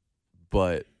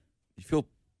 But you feel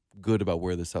good about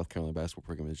where the South Carolina basketball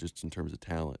program is just in terms of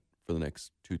talent for the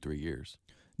next 2-3 years.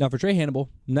 Now for Trey Hannibal,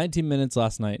 19 minutes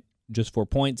last night, just 4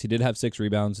 points. He did have 6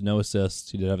 rebounds, no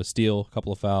assists. He did have a steal, a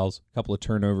couple of fouls, a couple of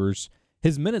turnovers.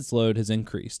 His minutes load has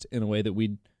increased in a way that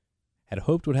we had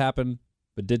hoped would happen,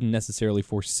 but didn't necessarily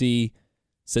foresee.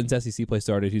 Since SEC play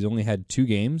started, he's only had 2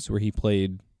 games where he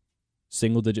played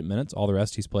single-digit minutes. All the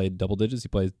rest, he's played double digits. He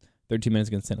played 13 minutes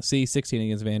against Tennessee, 16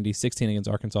 against Vandy, 16 against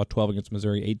Arkansas, 12 against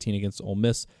Missouri, 18 against Ole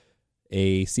Miss,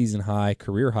 a season high,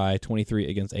 career high, 23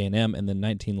 against A&M, and then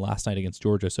 19 last night against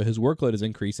Georgia. So his workload is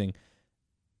increasing.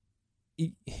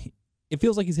 It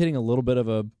feels like he's hitting a little bit of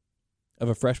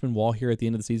a freshman wall here at the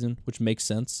end of the season, which makes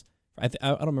sense. I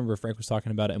don't remember if Frank was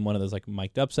talking about it in one of those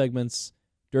mic'd up segments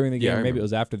during the game. Maybe it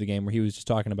was after the game where he was just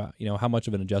talking about how much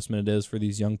of an adjustment it is for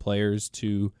these young players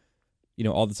to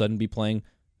all of a sudden be playing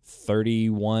 30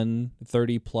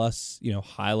 plus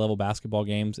high level basketball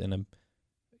games in a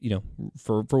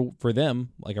for them,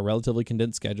 a relatively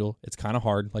condensed schedule. It's kind of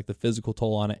hard, the physical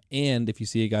toll on it. And if you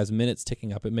see a guy's minutes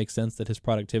ticking up, it makes sense that his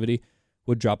productivity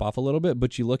would drop off a little bit.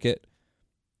 But you look at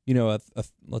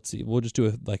let's see, we'll just do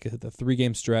a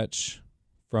 3-game stretch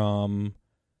from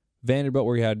Vanderbilt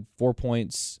where he had 4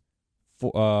 points,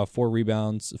 4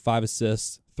 rebounds, 5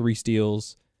 assists, 3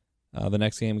 steals. The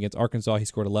next game against Arkansas, he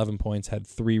scored 11 points, had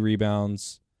 3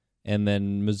 rebounds. And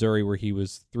then Missouri, where he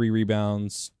was 3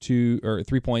 points, 2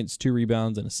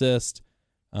 rebounds, and assist.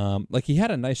 He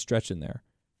had a nice stretch in there.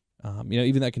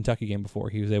 Even that Kentucky game before,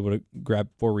 he was able to grab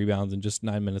 4 rebounds in just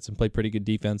 9 minutes and play pretty good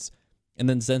defense. And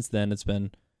then since then, it's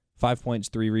been 5 points,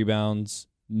 3 rebounds,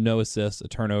 no assists, a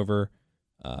turnover,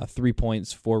 3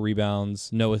 points, 4 rebounds,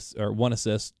 1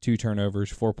 assist, 2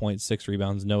 turnovers, 4 points, 6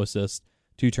 rebounds, no assists,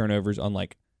 2 turnovers on 0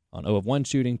 of 1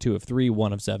 shooting, 2 of 3,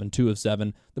 1 of 7, 2 of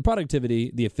 7. The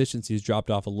productivity, the efficiency has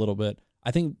dropped off a little bit. I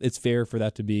think it's fair for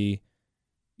that to be,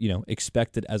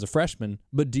 expected as a freshman.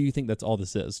 But do you think that's all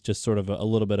this is? Just sort of a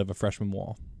little bit of a freshman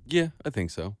wall? Yeah, I think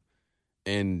so.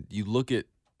 And you look at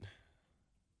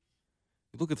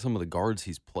look at some of the guards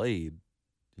he's played,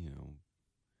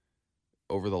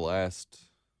 over the last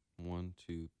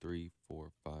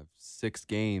 6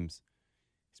 games,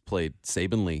 he's played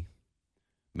Saban Lee,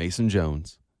 Mason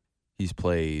Jones. He's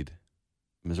played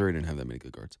Missouri didn't have that many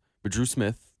good guards, but Drew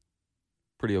Smith,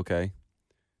 pretty okay.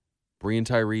 Breein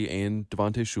Tyree and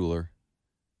Devontae Shuler.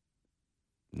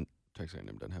 Texas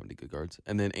A&M doesn't have any good guards.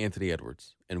 And then Anthony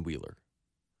Edwards and Wheeler.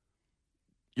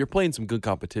 You're playing some good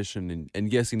competition,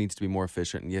 and yes, he needs to be more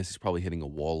efficient, and yes, he's probably hitting a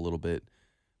wall a little bit.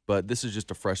 But this is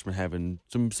just a freshman having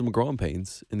some growing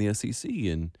pains in the SEC,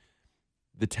 and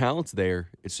the talent's there.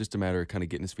 It's just a matter of kind of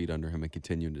getting his feet under him and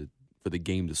continuing for the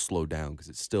game to slow down, because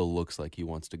it still looks like he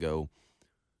wants to go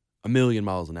a million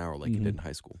miles an hour like he did in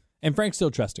high school. And Frank's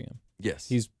still trusting him. Yes.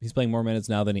 He's playing more minutes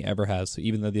now than he ever has. So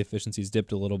even though the efficiency's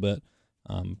dipped a little bit,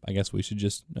 I guess we should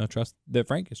just trust that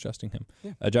Frank is trusting him.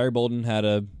 Yeah. Jair Bolden had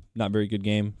a not very good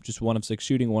game. Just 1 of 6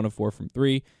 shooting, 1 of 4 from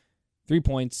 3. 3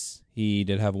 points. He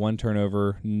did have 1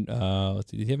 turnover. Did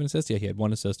he have an assist? Yeah, he had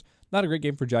 1 assist. Not a great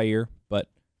game for Jair, but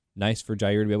nice for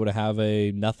Jair to be able to have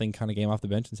a nothing kind of game off the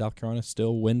bench in South Carolina,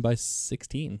 still win by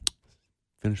 16.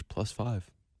 Finish +5.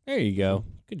 There you go.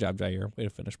 Good job, Jair. Way to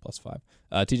finish +5.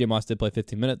 TJ Moss did play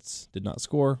 15 minutes, did not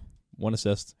score, 1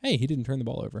 assist. Hey, he didn't turn the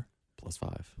ball over.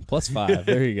 +5. +5.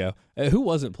 There you go. Who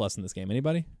wasn't plus in this game?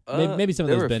 Anybody? Maybe some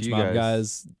of those bench mob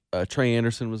guys. Trey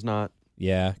Anderson was not.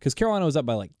 Yeah, because Carolina was up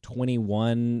by like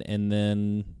 21, and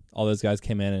then all those guys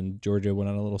came in, and Georgia went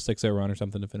on a little 6-0 run or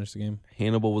something to finish the game.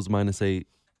 Hannibal was -8.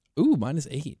 Ooh,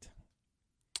 -8.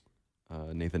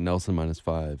 Nathan Nelson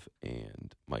 -5,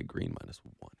 and Mike Green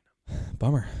 -1.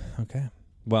 Bummer. Okay.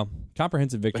 Well,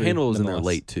 comprehensive victory. But Hannibal was in there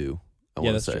late, too.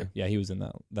 Yeah, that's true. Yeah, he was in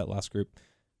that last group.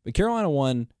 But Carolina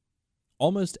won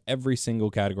almost every single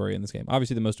category in this game.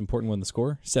 Obviously, the most important one, the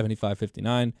score,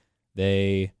 75-59.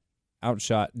 They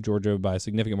outshot Georgia by a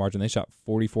significant margin. They shot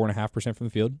 44.5% from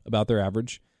the field, about their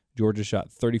average. Georgia shot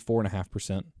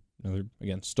 34.5%. Another,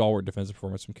 again, stalwart defensive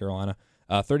performance from Carolina.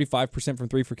 35% from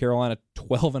 3 for Carolina,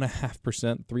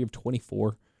 12.5%, 3 of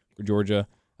 24 for Georgia.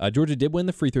 Georgia did win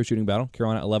the free throw shooting battle.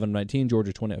 Carolina 11-19,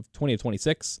 Georgia 20 of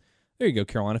 26. There you go,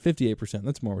 Carolina, 58%.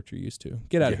 That's more what you're used to.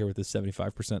 Get out of here with this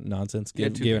 75% nonsense,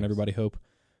 giving everybody hope.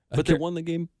 But they won the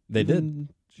game. They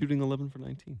did. Shooting 11 for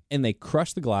 19. And they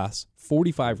crushed the glass,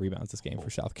 45 rebounds this game for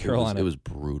South Carolina. It was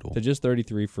brutal. To just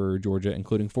 33 for Georgia,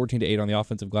 including 14 to 8 on the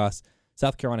offensive glass.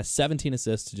 South Carolina, 17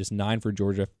 assists to just 9 for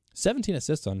Georgia. 17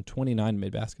 assists on 29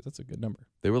 made baskets. That's a good number.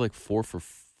 They were like 4 for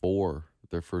 4,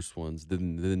 their first ones.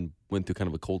 Then went through kind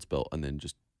of a cold spell and then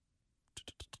just.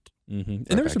 And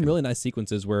there were some really nice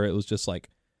sequences where it was just like.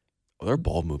 Their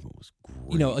ball movement was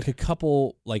great. Like a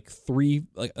couple,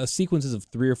 sequences of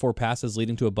 3 or 4 passes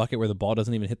leading to a bucket where the ball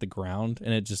doesn't even hit the ground.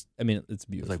 And it just, it's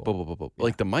beautiful. It's like,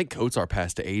 like the Mike Kotsar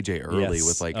pass to AJ early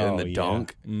with in the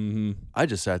dunk. Mm-hmm. I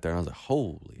just sat there and I was like,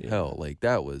 holy hell. Like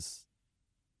that was.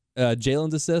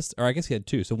 Jalen's assist, or I guess he had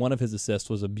 2. So one of his assists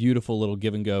was a beautiful little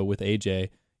give and go with AJ.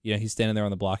 He's standing there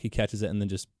on the block. He catches it and then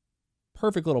just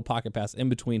perfect little pocket pass in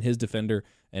between his defender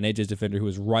and AJ's defender, who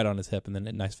was right on his hip, and then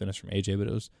a nice finish from AJ. But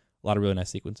it was a lot of really nice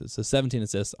sequences. So 17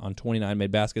 assists on 29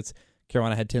 made baskets.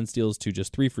 Carolina had 10 steals to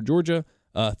just 3 for Georgia.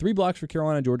 3 blocks for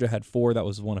Carolina. Georgia had 4. That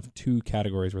was one of 2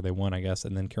 categories where they won, I guess.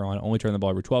 And then Carolina only turned the ball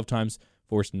over 12 times,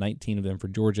 forced 19 of them for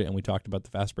Georgia. And we talked about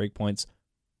the fast break points.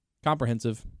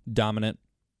 Comprehensive, dominant.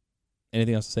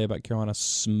 Anything else to say about Carolina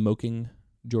smoking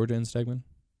Georgia and Stegman?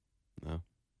 No.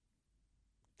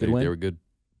 Good win? They were good.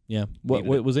 Yeah. What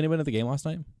was anyone at the game last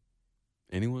night?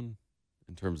 Anyone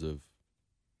in terms of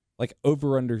like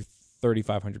over under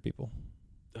 3,500 people?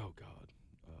 Oh God.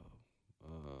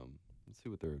 Let's see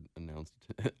what their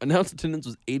announced attendance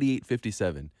was.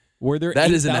 88.57. Were there that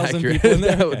 8,000 isn't accurate? people in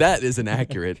there? That isn't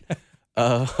accurate.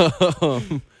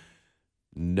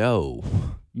 No.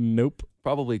 Nope.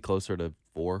 Probably closer to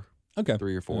 4. Okay.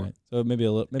 3 or 4. Right. So maybe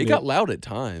a little. Maybe it got loud at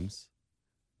times.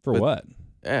 For what?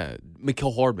 Yeah,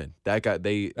 Mecole Hardman. That guy.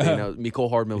 They know Mecole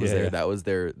Hardman was there. Yeah. That was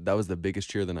the biggest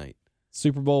cheer of the night.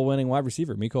 Super Bowl winning wide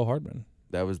receiver Mecole Hardman.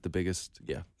 That was the biggest.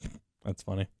 Yeah, that's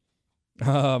funny.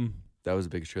 That was the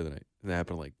biggest cheer of the night. And that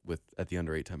happened at the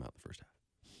under 8 timeout the first half.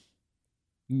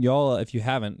 Y'all, if you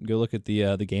haven't, go look at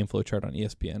the game flow chart on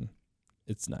ESPN.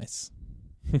 It's nice.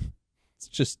 It's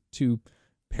just 2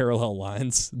 parallel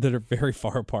lines that are very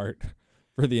far apart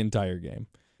for the entire game.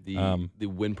 The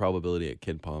win probability at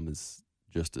KenPom is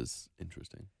just as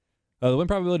interesting. The win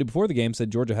probability before the game said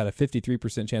Georgia had a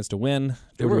 53% chance to win.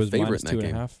 They were a was favorite in that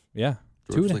game. -2.5. Yeah.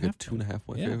 Georgia's like a 2.5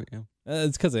 win favorite. Yeah.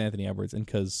 It's because of Anthony Edwards and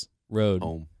because Road.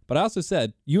 Home. But I also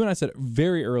said, you and I said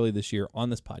very early this year on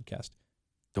this podcast,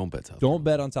 don't bet South Carolina. Don't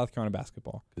bet on South Carolina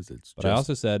basketball. Because it's. But I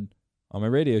also said on my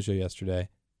radio show yesterday,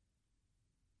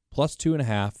 plus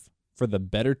 2.5 for the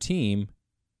better team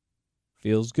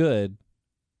feels good.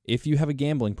 If you have a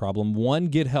gambling problem, 1,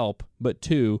 get help, but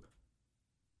 2,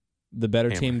 the better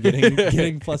team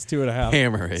getting plus 2.5.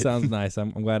 Hammer it. Sounds nice.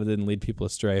 I'm glad it didn't lead people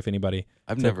astray. If anybody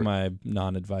took my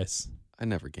non-advice, I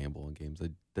never gamble on games.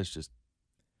 That's just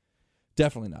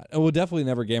definitely not. I will definitely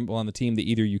never gamble on the team that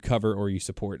either you cover or you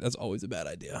support. That's always a bad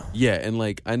idea. Yeah, and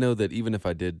like I know that even if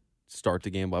I did start to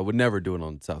gamble, I would never do it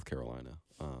on South Carolina.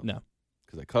 No,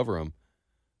 because I cover them.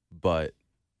 But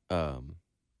no,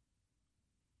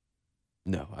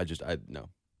 no.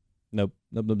 Nope.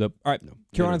 All right. No.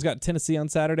 Carolina's got Tennessee on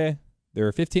Saturday.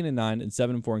 They're 15-9 and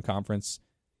 7-4 in conference.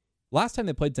 Last time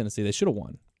they played Tennessee, they should have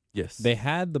won. Yes.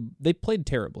 They played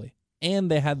terribly,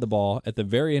 and they had the ball at the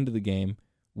very end of the game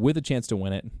with a chance to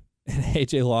win it. And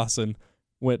AJ Lawson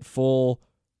went full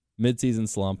midseason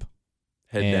slump.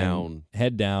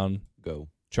 Head down, go.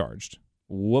 Charged.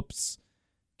 Whoops.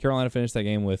 Carolina finished that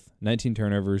game with 19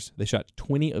 turnovers. They shot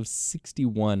 20 of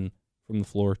 61 from the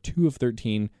floor, 2 of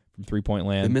 13 from three-point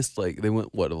land. They missed they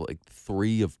went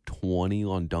 3 of 20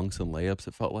 on dunks and layups,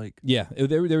 it felt like. Yeah,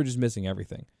 they were just missing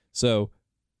everything. So,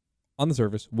 on the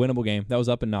surface, winnable game. That was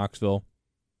up in Knoxville.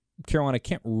 Carolina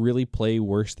can't really play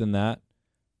worse than that.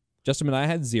 Justin and I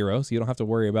had 0, so you don't have to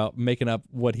worry about making up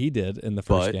what he did in the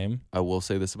first game. I will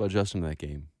say this about Justin in that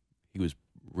game. He was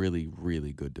really,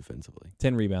 really good defensively.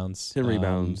 10 rebounds. 10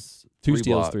 rebounds. 2 3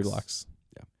 steals, blocks. 3 blocks.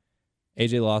 Yeah.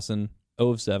 AJ Lawson,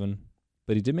 0 of 7.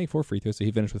 But he did make 4 free throws, so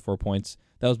he finished with 4 points.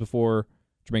 That was before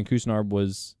Jermaine Kusnarb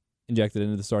was injected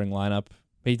into the starting lineup.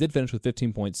 But he did finish with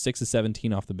 15 points, 6 of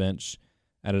 17 off the bench.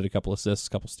 Added a couple assists, a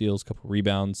couple steals, a couple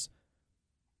rebounds.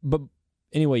 But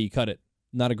anyway, you cut it.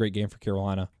 Not a great game for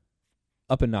Carolina.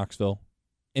 Up in Knoxville,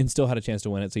 and still had a chance to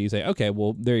win it. So you say, okay,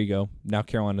 well, there you go. Now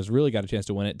Carolina's really got a chance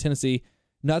to win it. Tennessee,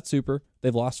 not super.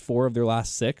 They've lost 4 of their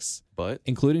last 6,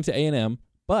 including to A&M.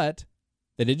 But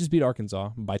they did just beat Arkansas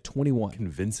by 21.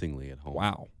 Convincingly at home.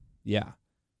 Wow. Yeah.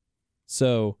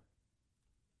 So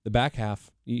the back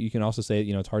half, you can also say,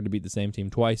 it's hard to beat the same team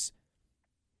twice.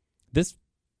 This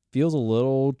feels a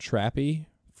little trappy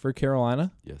for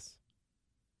Carolina. Yes.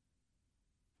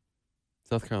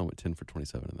 South Carolina went 10 for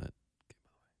 27 in that game,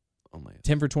 by the way, on layups.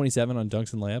 10 for 27 on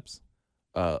dunks and layups?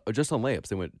 Just on layups.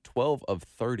 They went 12 of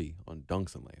 30 on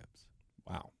dunks and layups.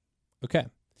 Wow. Okay.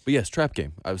 But yes, trap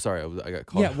game. I'm sorry, I got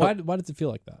caught up. Yeah, why does it feel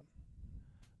like that?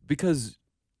 Because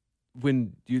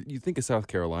when you think of South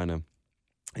Carolina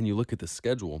and you look at the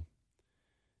schedule,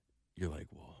 you're like,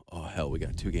 well, oh, hell, we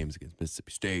got 2 games against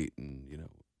Mississippi State and,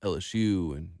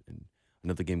 LSU and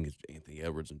another game against Anthony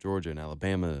Edwards and Georgia and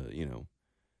Alabama,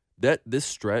 That this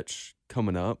stretch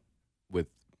coming up with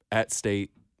at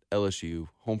State, LSU,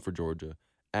 home for Georgia,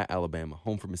 at Alabama,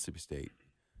 home for Mississippi State,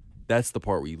 that's the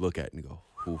part where you look at it and go,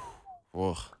 oof.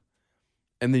 Ugh.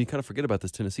 And then you kind of forget about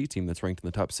this Tennessee team that's ranked in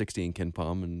the top 60 in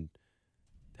KenPom and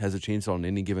has a chance on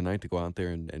any given night to go out there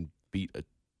and beat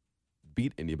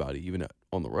anybody, even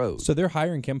on the road. So they're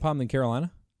higher in KenPom than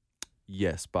Carolina?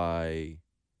 Yes, by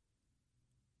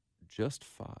just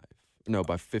 5. No,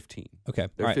 by 15. Okay.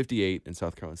 They're right. 58 and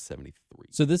South Carolina's 73.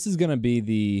 So this is going to be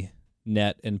the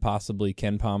net and possibly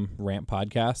KenPom rant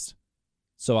podcast.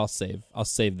 So I'll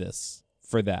save this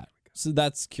for that. So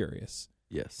that's curious.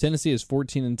 Yes. Tennessee is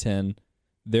 14-10.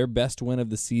 Their best win of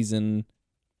the season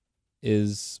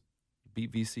is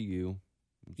beat VCU,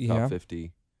 Yeah. top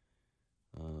 50.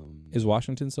 Is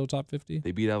Washington still top 50?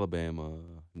 They beat Alabama.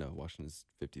 No, Washington's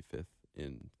 55th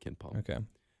in KenPom. Okay.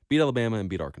 Beat Alabama and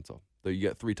beat Arkansas. So you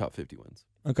got 3 top 50 wins.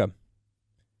 Okay.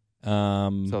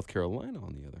 South Carolina,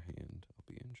 on the other hand, I'll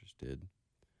be interested.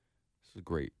 This is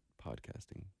great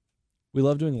podcasting. We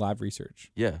love doing live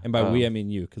research. Yeah. And by we, I mean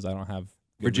you, because I don't have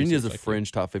good Virginia's a research like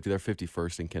fringe top 50. They're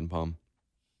 51st in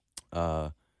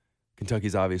KenPom.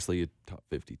 Kentucky's obviously a top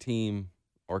 50 team.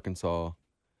 Arkansas.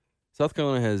 South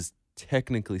Carolina has,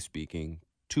 technically speaking,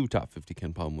 2 top 50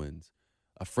 KenPom wins.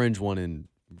 A fringe one in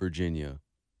Virginia.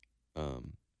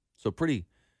 So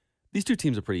these 2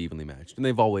 teams are pretty evenly matched. And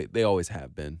they always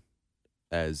have been.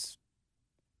 As,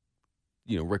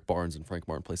 Rick Barnes and Frank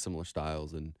Martin play similar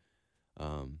styles. And,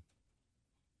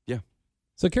 yeah.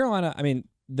 So Carolina, I mean,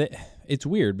 it's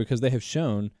weird because they have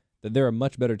shown that they're a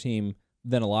much better team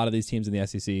than a lot of these teams in the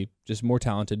SEC, just more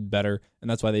talented, better, and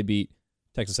that's why they beat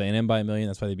Texas A&M by 1 million.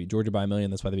 That's why they beat Georgia by 1 million.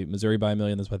 That's why they beat Missouri by 1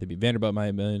 million. That's why they beat Vanderbilt by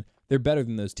 1 million. They're better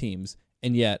than those teams,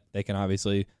 and yet they can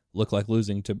obviously look like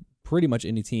losing to pretty much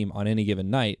any team on any given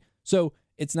night. So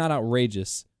it's not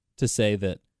outrageous to say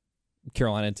that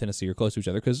Carolina and Tennessee are close to each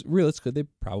other because realistically they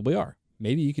probably are.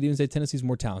 Maybe you could even say Tennessee's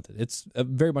more talented. It's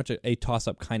very much a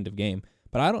toss-up kind of game.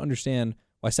 But I don't understand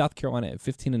why South Carolina at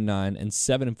 15-9 and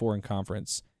 7-4 in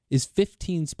conference is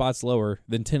 15 spots lower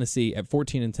than Tennessee at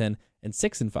 14-10 and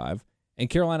 6-5. And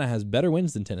Carolina has better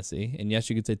wins than Tennessee. And yes,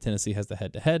 you could say Tennessee has the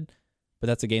head-to-head, but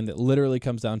that's a game that literally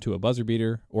comes down to a buzzer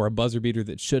beater or a buzzer beater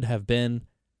that should have been.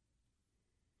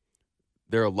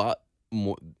 There are a lot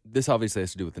more. This obviously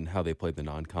has to do with how they played the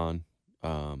non-con.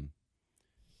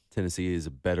 Tennessee is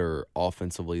better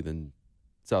offensively than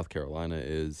South Carolina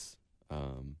is.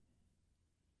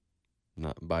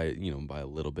 Not by a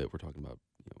little bit. We're talking about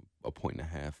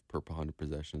 1.5 per 100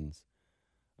 possessions.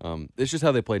 It's just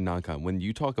how they played non-con. When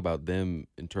you talk about them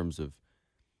in terms of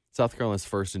South Carolina's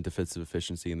first in defensive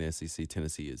efficiency in the SEC,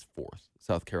 Tennessee is fourth.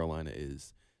 South Carolina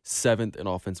is seventh in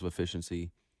offensive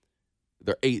efficiency.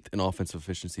 They're eighth in offensive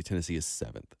efficiency. Tennessee is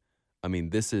seventh. I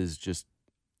mean, this is just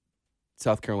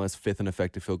South Carolina's fifth in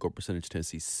effective field goal percentage.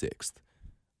 Tennessee's sixth.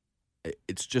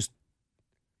 It's just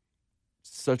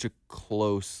such a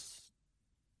close.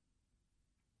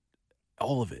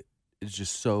 All of it is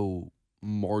just so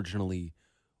marginally.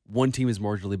 One team is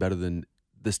marginally better than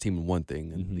this team in one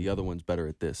thing, and the other one's better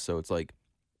at this. So it's like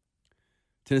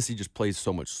Tennessee just plays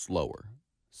so much slower.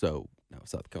 So now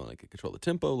South Carolina can control the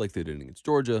tempo like they did against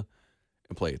Georgia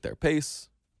and play at their pace.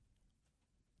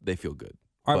 They feel good.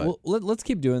 All right, well, let's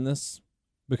keep doing this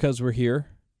because we're here,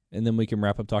 and then we can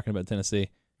wrap up talking about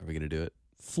Tennessee. Are we going to do it?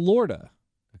 Florida,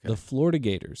 Okay. the Florida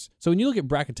Gators. So when you look at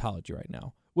bracketology right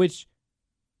now, which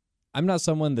I'm not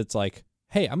someone that's like,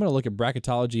 hey, I'm going to look at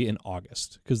bracketology in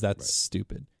August because that's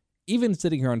stupid. Even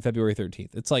sitting here on February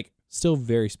 13th, it's like still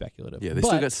very speculative. Yeah, they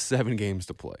still got 7 games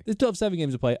to play. They still have 7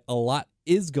 games to play. A lot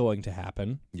is going to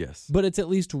happen. Yes. But it's at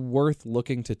least worth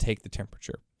looking to take the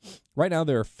temperature. Right now,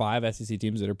 there are 5 SEC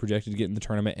teams that are projected to get in the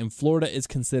tournament, and Florida is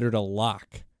considered a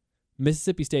lock.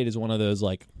 Mississippi State is one of those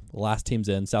like last teams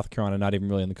in. South Carolina not even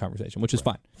really in the conversation, which is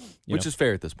fine. Which is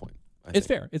fair at this point. It's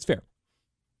fair. It's fair.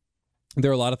 There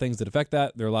are a lot of things that affect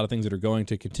that. There are a lot of things that are going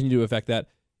to continue to affect that.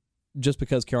 Just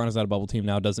because Carolina's not a bubble team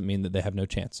now doesn't mean that they have no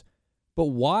chance. But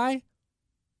why,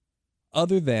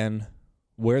 other than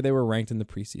where they were ranked in the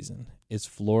preseason, is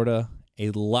Florida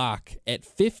a lock at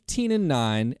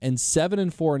 15-9 and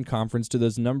 7-4 in conference? Do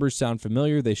those numbers sound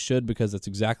familiar? They should, because that's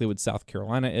exactly what South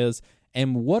Carolina is.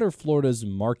 And what are Florida's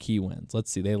marquee wins? Let's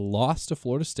see. They lost to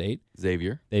Florida State.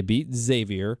 Xavier. They beat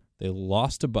Xavier. They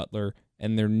lost to Butler.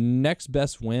 And their next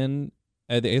best win,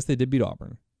 I guess they did beat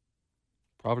Auburn.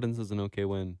 Providence is an okay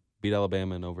win. Beat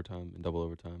Alabama in overtime, in double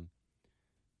overtime.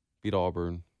 Beat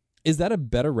Auburn. Is that a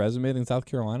better resume than South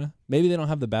Carolina? Maybe they don't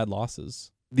have the bad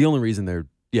losses. The only reason the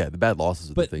bad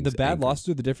losses are But the things. the bad anchor. losses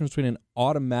are the difference between an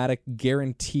automatic,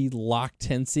 guaranteed lock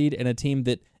 10 seed and a team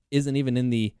that isn't even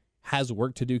in the has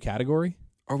work to do category.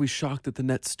 Are we shocked that the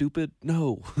net's stupid?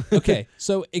 No. Okay,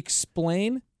 so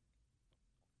explain,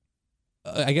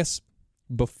 I guess,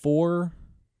 before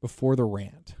the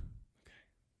rant.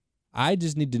 I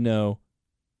just need to know,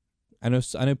 I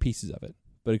know pieces of it,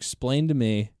 but explain to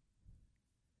me.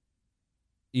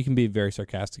 You can be very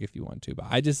sarcastic if you want to, but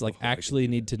I just actually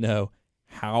need to know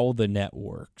how the net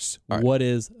works. All right. What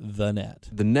is the net?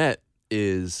 The net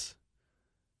is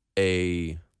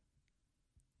the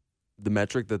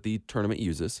metric that the tournament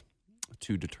uses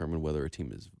to determine whether a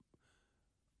team is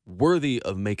worthy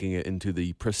of making it into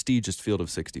the prestigious field of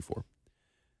 64.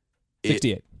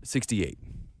 68.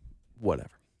 Whatever.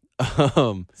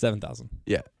 7,000.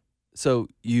 Yeah. So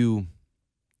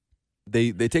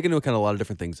they take into account a lot of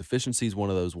different things. Efficiency is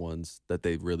one of those ones that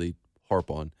they really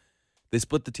harp on. They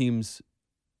split the teams.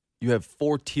 You have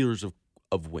 4 tiers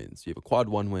of wins. You have a quad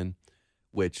 1 win,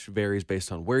 which varies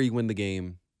based on where you win the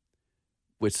game.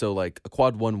 So like a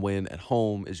quad 1 win at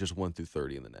home is just 1 through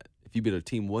 30 in the net. If you beat a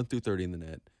team 1 through 30 in the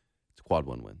net, it's a quad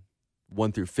 1 win.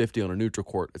 1 through 50 on a neutral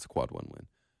court, it's a quad 1 win.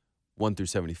 1 through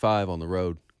 75 on the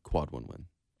road, quad 1 win.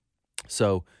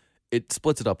 So it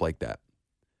splits it up like that.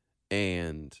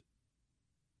 And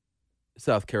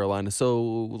South Carolina, so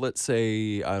let's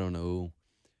say, I don't know,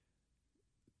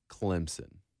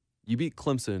 Clemson. You beat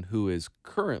Clemson, who is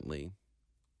currently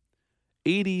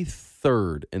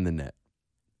 83rd in the net.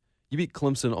 You beat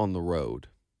Clemson on the road.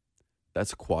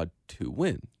 That's a quad 2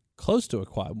 win. Close to a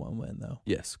quad 1 win, though.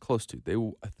 Yes, close to.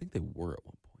 I think they were at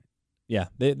one point. Yeah,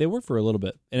 they were for a little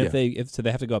bit. And Yeah. if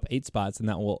they have to go up 8 spots, and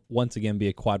that will once again be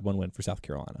a quad 1 win for South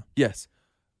Carolina. Yes.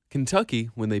 Kentucky,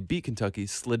 when they beat Kentucky,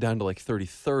 slid down to like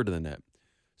 33rd in the net.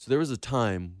 So there was a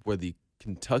time where the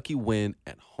Kentucky win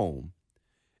at home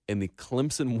and the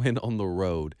Clemson win on the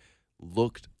road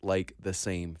looked like the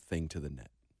same thing to the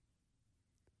net.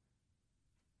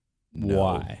 No.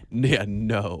 Why? Yeah,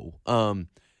 no.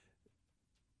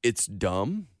 It's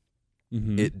dumb.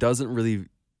 Mm-hmm. It doesn't really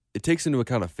 – it takes into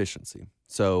account efficiency.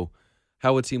 So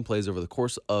how a team plays over the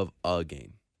course of a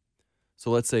game.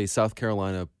 So let's say South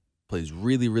Carolina plays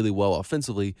really, really well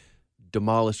offensively,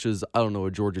 demolishes, I don't know,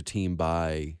 a Georgia team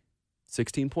by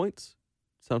 16 points.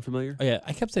 Sound familiar? Oh, yeah.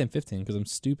 I kept saying 15 because I'm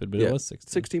stupid, but Yeah, it was 16.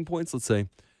 16 points, let's say.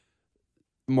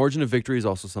 Margin of victory is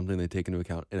also something they take into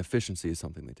account, and efficiency is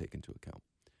something they take into account.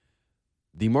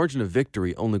 The margin of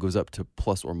victory only goes up to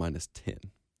plus or minus 10.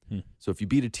 So if you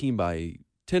beat a team by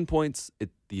 10 points,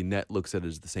 the net looks at it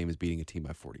as the same as beating a team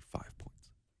by 45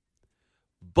 points.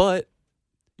 But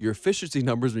your efficiency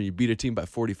numbers when you beat a team by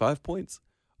 45 points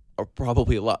are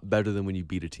probably a lot better than when you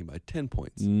beat a team by 10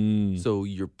 points. So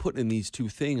you're putting these two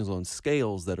things on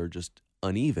scales that are just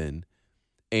uneven,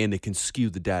 and it can skew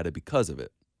the data because of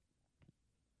it.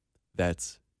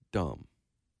 That's dumb.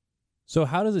 So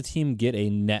how does a team get a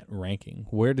net ranking?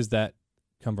 Where does that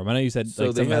come from? I know you said So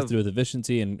like they something has have- to do with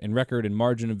efficiency and record and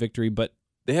margin of victory, but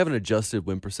They have an adjusted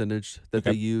win percentage that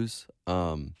Okay. they use.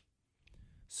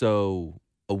 So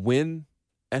a win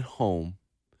at home,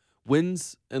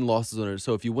 wins and losses on it.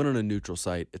 So if you win on a neutral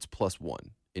site, it's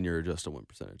 +1 in your adjusted win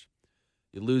percentage.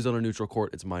 You lose on a neutral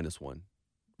court, it's -1,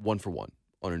 1 for 1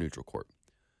 on a neutral court.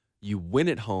 You win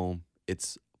at home,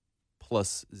 it's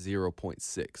plus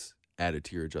 0.6 added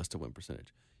to your adjusted win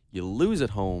percentage. You lose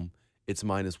at home, it's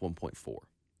minus 1.4.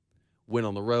 Win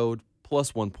on the road,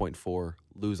 plus 1.4.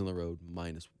 Lose on the road,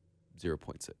 minus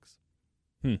 0.6.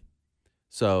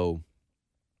 So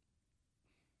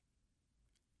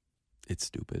it's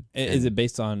stupid. is it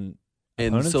based on and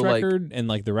opponent's so, like- record and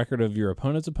like the record of your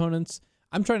opponent's opponents?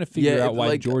 I'm trying to figure Yeah, out why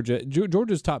like-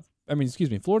 Georgia's top. I mean, excuse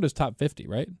me, Florida's top 50,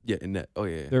 right? Yeah, in net. Oh,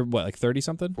 yeah. They're what, like 30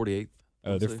 something? 48th,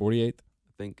 Oh, they're honestly. 48th.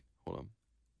 I think. Hold on.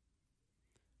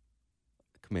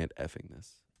 Command effing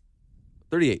this.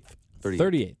 38th.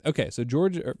 38th. Okay, so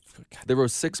Georgia. God. They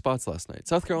rose 6 spots last night.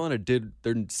 South Carolina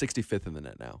they're 65th in the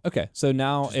net now. Okay, so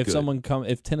now Which is if good.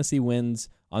 if Tennessee wins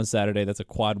on Saturday, that's a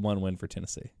quad 1 win for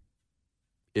Tennessee.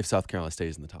 If South Carolina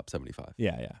stays in the top 75.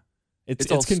 Yeah. It's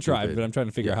It's all contrived, stupid. but I'm trying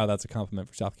to figure out Yeah. how that's a compliment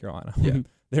for South Carolina. Yeah.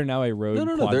 They're now a road. No.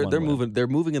 quad one They're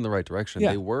win. moving in the right direction.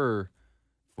 Yeah. They were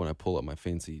when I pull up my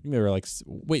fancy. They were like,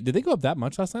 wait, did they go up that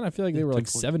much last night? I feel like they were like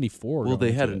 74. Well, they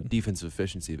going had into a it. defensive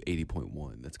efficiency of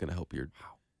 80.1. That's going to help your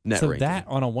net So ranking. that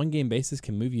on a 1 game basis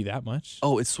can move you that much?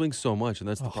 Oh, it swings so much, and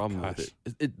that's the Oh, problem gosh.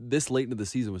 with it. This late into the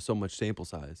season with so much sample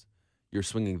size, you're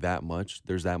swinging that much.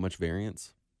 There's that much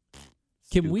variance.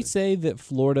 Can we Stupid. say that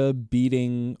Florida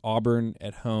beating Auburn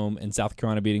at home and South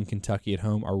Carolina beating Kentucky at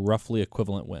home are roughly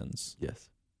equivalent wins? Yes.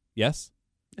 Yes?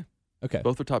 Yeah. Okay.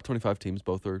 Both are top 25 teams.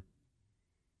 Both are.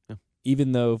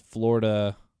 Even though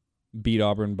Florida beat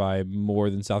Auburn by more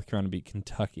than South Carolina beat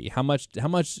Kentucky, how much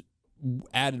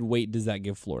added weight does that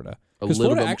give Florida? A Because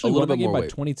little Florida bit- actually a little won that bit game more by weight.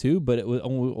 22, but it would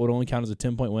only count as a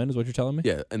 10-point win, is what you're telling me?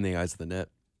 Yeah, in the eyes of the net.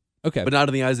 Okay. But not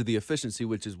in the eyes of the efficiency,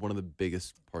 which is one of the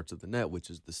biggest parts of the net, which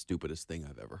is the stupidest thing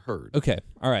I've ever heard. Okay.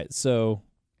 All right. So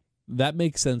that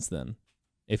makes sense then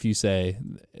if you say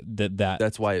that.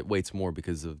 That's why it weights more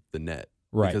because of the net.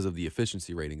 Right. Because of the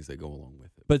efficiency ratings that go along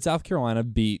with it. But South Carolina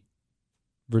beat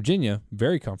Virginia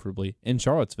very comfortably in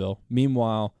Charlottesville.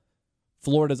 Meanwhile,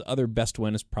 Florida's other best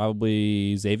win is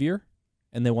probably Xavier,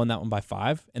 and they won that one by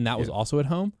 5, and that was Yeah. also at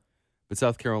home. But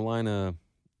South Carolina,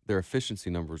 their efficiency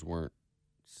numbers weren't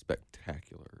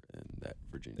spectacular in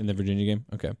In the Virginia game?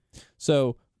 Okay.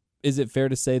 So is it fair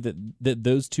to say that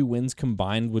those two wins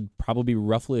combined would probably be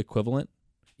roughly equivalent?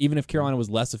 Even if Carolina was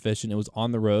less efficient, it was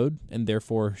on the road and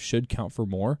therefore should count for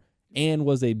more and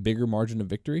was a bigger margin of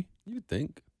victory? You would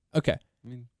think. Okay. I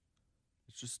mean,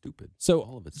 it's just stupid. So,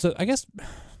 All of it's I guess,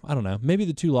 I don't know. Maybe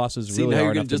the two losses See, really now are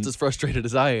you're enough getting just to- as frustrated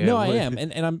as I am. No, I am,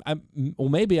 and I'm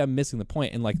maybe I'm missing the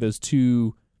point. And like those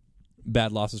two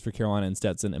bad losses for Carolina and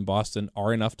Stetson and Boston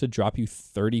are enough to drop you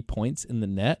 30 points in the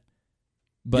net.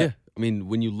 But yeah, I mean,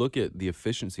 when you look at the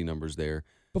efficiency numbers there,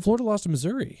 but Florida lost to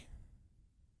Missouri.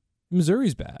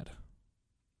 Missouri's bad.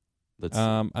 let's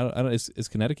I don't. Is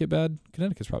Connecticut bad?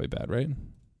 Connecticut's probably bad, right?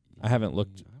 I haven't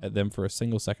looked at them for a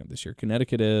single second this year.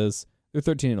 Connecticut they're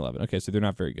 13-11. Okay, so they're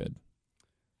not very good.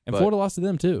 And But- Florida lost to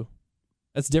them too.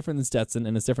 That's different than Stetson,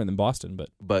 and it's different than Boston.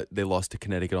 But they lost to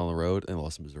Connecticut on the road and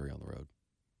lost to Missouri on the road,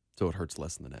 so it hurts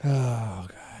less in the net. oh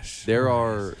gosh, There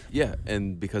are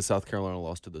and because South Carolina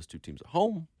lost to those two teams at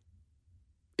home,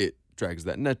 it drags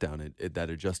that net down. That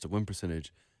adjusted win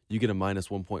percentage. You get a minus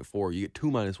 1.4. You get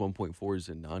 2 minus 1.4s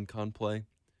in non-con play.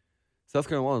 South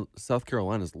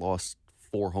Carolina's lost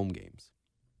 4 home games.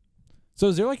 So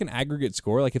is there like an aggregate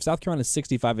score? Like if South Carolina's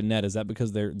 65 in net, is that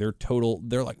because their total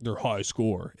their high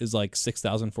score is like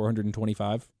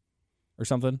 6,425 or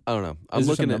something? I don't know. Is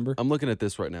there some number? I'm looking at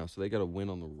this right now. So they got a win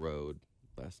on the road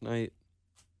last night.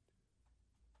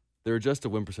 Their adjusted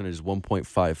win percentage is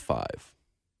 1.55,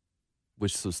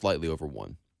 which is slightly over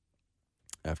 1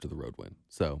 after the road win.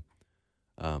 So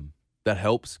That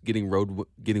helps getting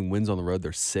wins on the road.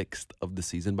 They're 6th of the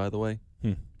season, by the way,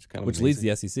 which leads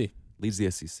the SEC. Leads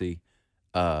the SEC.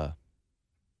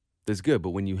 That's good, but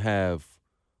when you have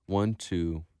 1,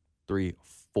 2, 3,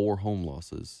 4 home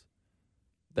losses,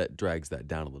 that drags that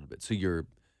down a little bit. So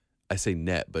I say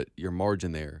net, but your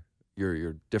margin there,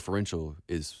 your differential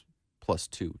is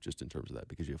 +2 just in terms of that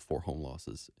because you have 4 home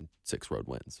losses and 6 road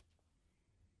wins.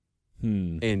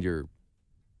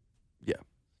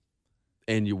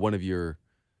 And one of your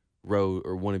road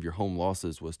or one of your home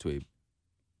losses was to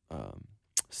a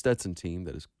Stetson team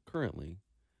that is currently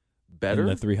better in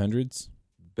the 300s.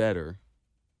 Better,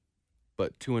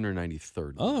 but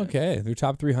 293rd. Oh, okay. They're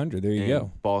top 300. There you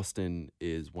go. Boston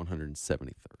is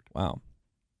 173rd. Wow.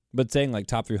 But saying like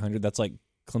top 300, that's like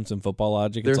Clemson football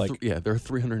logic. It's there are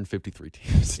 353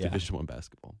 teams in Division I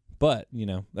basketball. But,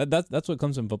 that's what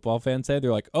Clemson football fans say.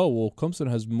 They're like, oh, well, Clemson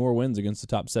has more wins against the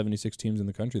top 76 teams in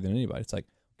the country than anybody. It's like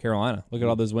Carolina. Look at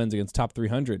all those wins against top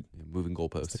 300. Yeah, moving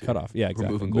goalposts. It's the cutoff. Yeah,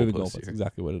 exactly. Moving goalposts. That's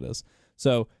exactly what it is.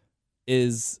 So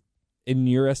is, in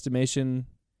your estimation,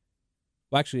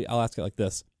 well, actually, I'll ask it like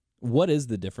this. What is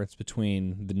the difference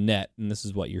between the net, and this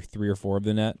is what, your 3 or 4 of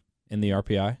the net, and the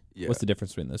RPI? Yeah. What's the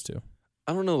difference between those two?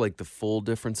 I don't know, like the full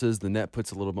differences. The net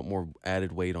puts a little bit more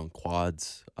added weight on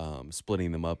quads,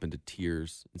 splitting them up into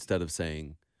tiers instead of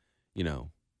saying,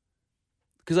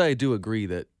 because I do agree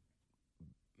that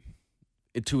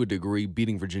to a degree,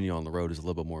 beating Virginia on the road is a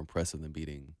little bit more impressive than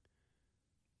beating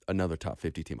another top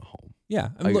 50 team at home. Yeah.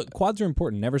 Look, quads are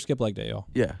important. Never skip leg day, y'all.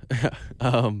 Yeah.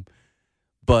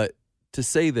 But to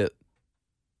say that,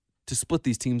 to split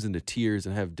these teams into tiers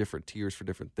and have different tiers for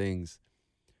different things,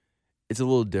 it's a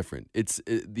little different.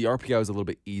 The RPI is a little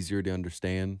bit easier to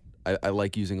understand. I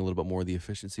like using a little bit more of the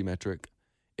efficiency metric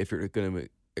if you're going to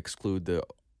exclude the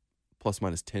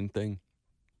 ±10 thing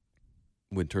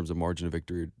in terms of margin of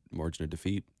victory, margin of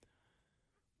defeat.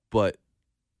 But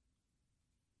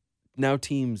now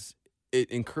it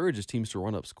encourages teams to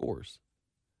run up scores.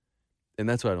 And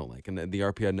that's what I don't like. And the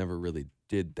RPI never really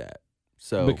did that.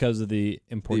 So because of the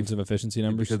importance of efficiency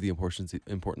numbers? Because of the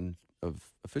importance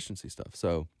of efficiency stuff.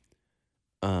 So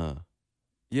I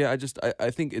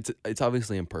think it's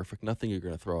obviously imperfect. Nothing you're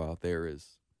going to throw out there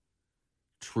is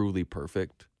truly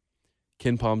perfect.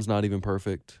 KenPom's not even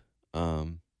perfect.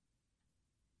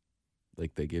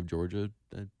 Like they gave Georgia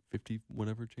a 50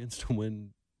 whatever chance to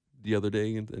win the other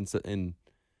day, and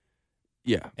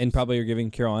yeah, and probably you're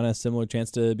giving Carolina a similar chance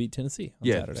to beat Tennessee on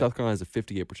Saturday. South Carolina has a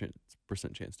 58%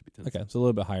 chance to beat Tennessee. Okay, so a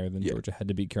little bit higher than Georgia had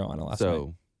to beat Carolina last night.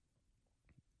 So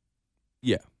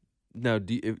yeah, now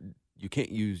you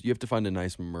have to find a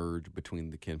nice merge between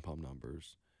the KenPom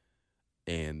numbers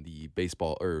and the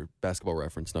baseball or basketball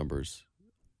reference numbers.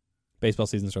 Baseball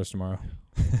season starts tomorrow.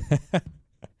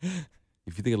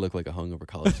 If you think I look like a hungover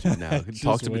college student now,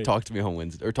 talk to me on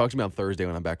Wednesday or talk to me on Thursday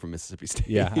when I'm back from Mississippi State.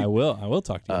 Yeah, I will. I will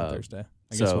talk to you on Thursday.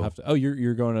 I guess we'll have to. Oh,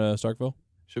 you're going to Starkville?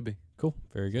 Should be. Cool.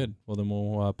 Very good. Well, then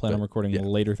we'll plan on recording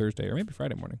later Thursday or maybe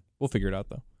Friday morning. We'll figure it out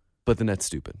though. But the net's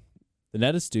stupid. The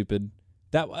net is stupid.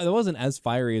 That wasn't as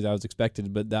fiery as I was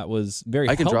expected, but that was very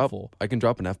helpful. I can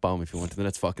drop an F-bomb if you want to. Then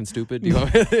that's fucking stupid. You know,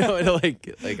 like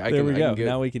there we go.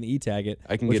 Now we can e-tag it,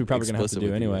 which we're probably going to have to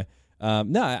do anyway.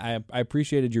 No, I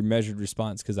appreciated your measured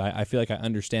response because I feel like I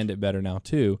understand it better now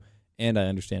too, and I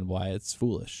understand why it's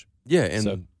foolish. Yeah, and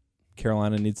so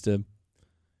Carolina needs to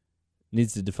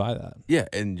defy that. Yeah,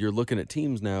 and you're looking at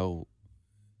teams now.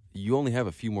 You only have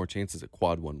a few more chances at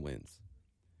quad 1 wins.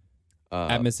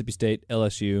 At Mississippi State,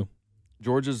 LSU.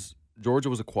 Georgia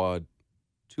was a quad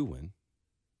 2 win,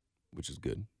 which is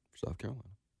good for South Carolina.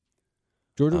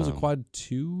 Georgia was a quad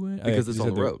 2 win? Because it's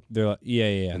on the road. They're like,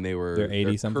 yeah. And they're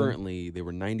 80-something? Currently, they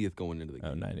were 90th going into the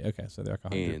game. 90. Okay, so they're like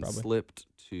 100 and probably. Slipped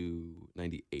to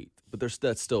 98th. But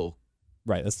that's still...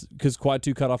 Right, that's because quad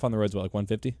 2 cutoff on the road's what, like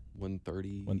 150?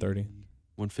 130.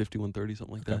 150, 130,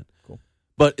 something like okay, that. Cool.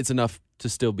 But it's enough to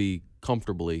still be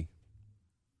comfortably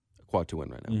a quad 2 win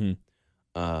right now. Mm-hmm.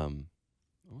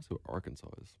 I want to see what Arkansas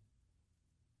is.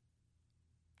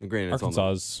 And granted, it's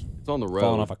on the road.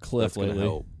 Falling off a cliff That's lately.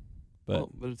 Help. But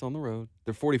it's on the road.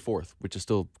 They're 44th, which is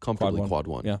still comfortably quad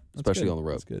 1. Yeah, especially good. on the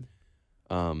road. That's good.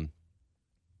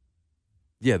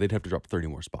 Yeah, they'd have to drop 30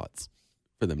 more spots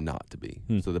for them not to be.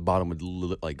 So the bottom would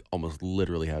almost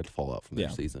literally have to fall out from their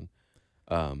season.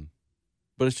 But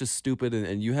it's just stupid,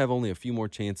 and you have only a few more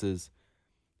chances.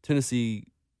 Tennessee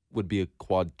would be a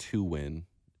quad 2 win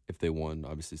if they won,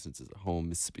 obviously, since it's at home.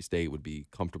 Mississippi State would be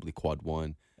comfortably quad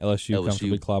 1. LSU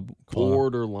comfortably quad.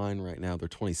 Borderline right now. They're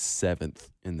 27th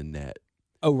in the net.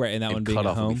 Oh, right, and that one being at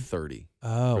home? Would be 30.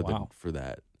 Oh, wow. For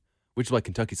that. Which is like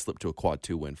Kentucky slipped to a quad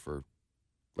 2 win for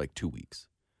like 2 weeks.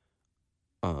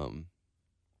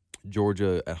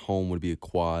 Georgia at home would be a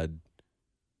quad.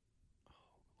 Oh,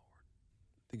 Lord.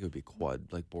 I think it would be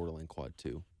quad, like borderline quad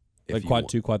 2. Like quad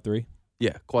 2, quad 3?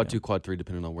 Yeah, quad 2, quad 3,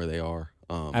 depending on where they are.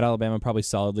 At Alabama, probably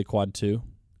solidly quad 2.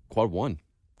 Quad 1.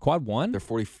 Quad 1? They're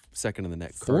 42nd in the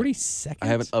net. 42nd? I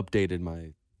haven't updated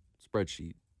my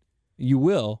spreadsheet. You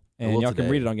will, and will y'all can today.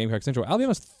 read it on Gamecock Central.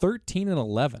 Alabama's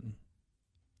 13-11.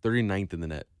 39th in the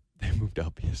net. They moved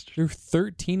up yesterday. They're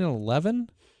 13-11?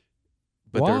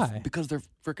 But Why? Because they're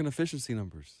freaking efficiency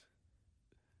numbers.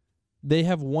 They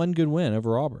have one good win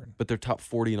over Auburn. But they're top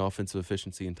 40 in offensive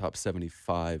efficiency and top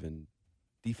 75 in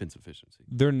defensive efficiency.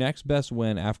 Their next best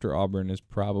win after Auburn is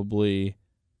probably,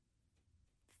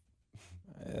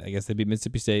 I guess they beat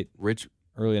Mississippi State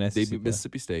early in SEC. They beat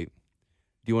Mississippi State.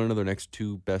 Do you want to know their next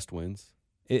 2 best wins?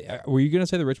 Were you going to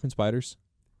say the Richmond Spiders?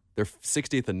 They're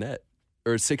 60th in net,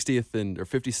 or 60th or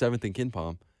 57th in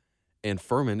KenPom, and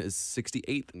Furman is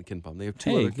 68th in KenPom. They have 2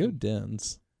 Hey, other. go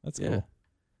Dens. That's Yeah. cool.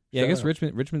 Yeah, I Shout guess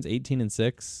out. Richmond's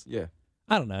 18-6. Yeah.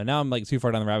 I don't know. Now I'm like too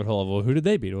far down the rabbit hole of, well, who did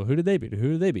they beat? Well, who did they beat? Who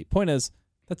did they beat? Point is,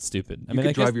 that's stupid. You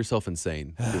could drive yourself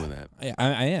insane doing that.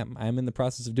 I am. I'm in the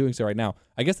process of doing so right now.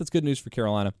 I guess that's good news for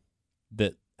Carolina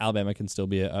that Alabama can still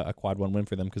be a quad 1 win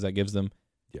for them because that gives them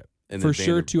Yeah. And for then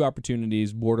sure 2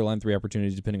 opportunities, borderline 3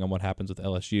 opportunities, depending on what happens with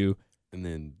LSU. And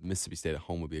then Mississippi State at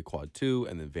home would be a quad 2,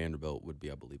 and then Vanderbilt would be,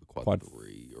 I believe, a quad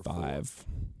 3 or 5. 4.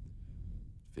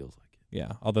 Feels like it.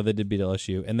 Yeah, although they did beat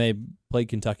LSU. And they played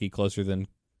Kentucky closer than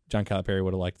John Calipari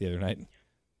would have liked the other night.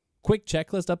 Quick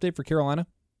checklist update for Carolina.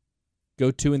 Go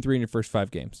 2-3 in your first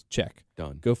 5 games. Check.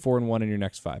 Done. Go 4-1 in your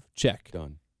next 5. Check.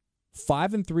 Done.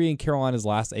 5-3 in Carolina's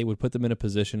last 8 would put them in a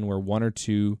position where 1 or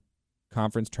 2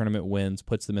 conference tournament wins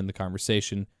puts them in the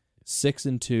conversation.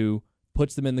 6-2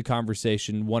 puts them in the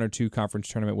conversation. 1 or 2 conference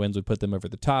tournament wins would put them over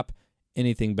the top.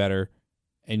 Anything better,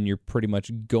 and you're pretty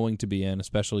much going to be in,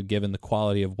 especially given the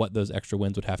quality of what those extra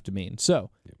wins would have to mean.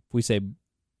 So, if we say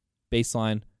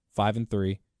baseline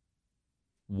 5-3,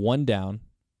 1 down,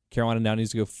 Carolina now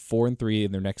needs to go 4-3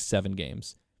 in their next 7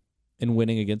 games, and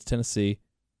winning against Tennessee,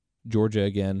 Georgia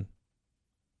again,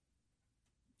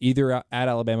 either at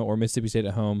Alabama or Mississippi State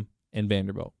at home, and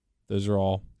Vanderbilt. Those are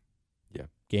all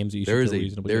games that you should feel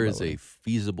reasonably There good is about a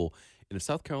feasible, and if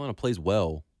South Carolina plays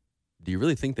well, do you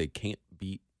really think they can't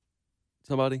beat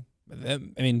somebody? I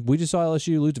mean, we just saw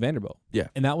LSU lose to Vanderbilt. Yeah.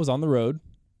 And that was on the road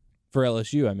for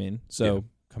LSU, I mean. So, Yeah.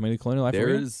 coming to Colonial Life There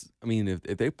Arena, is, I mean, if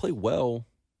they play well,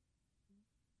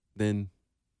 then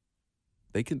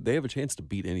they have a chance to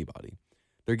beat anybody.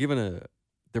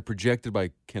 They're projected by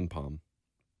KenPom,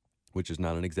 which is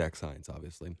not an exact science,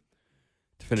 obviously,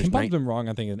 to finish Kim Bob's been wrong,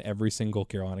 I think, in every single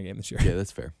Carolina game this year. Yeah,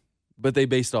 that's fair. But they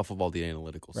based off of all the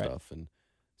analytical Right. stuff, and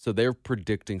so they're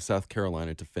predicting South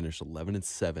Carolina to finish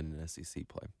 11-7 in SEC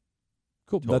play,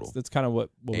 Cool. total. That's kind of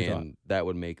what we thought. and that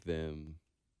would make them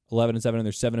 11-7, and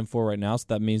they're 7-4 right now. So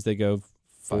that means they go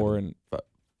 4 and five,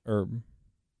 or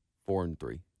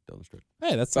 4-3 down the stretch.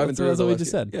 hey, that's 5-3 what we last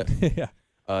just year. said. Yeah.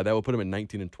 That would put them at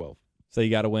 19-12. So you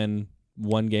got to win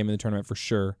 1 game in the tournament for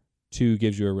sure. 2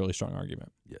 gives you a really strong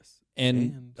argument. Yes,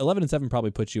 And 11-7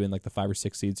 probably puts you in like the 5 or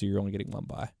 6 seed, so you're only getting 1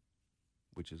 bye,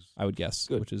 which is I would guess,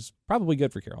 Good. which is probably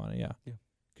good for Carolina. Yeah, Yeah.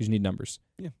 because you need numbers.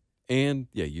 and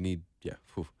you need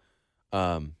whew.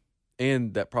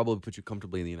 And that probably puts you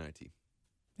comfortably in the NIT.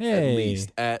 Hey,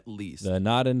 At least. the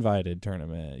not invited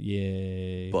tournament.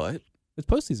 Yay! But it's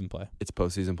postseason play, it's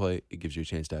postseason play. It gives you a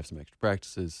chance to have some extra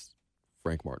practices.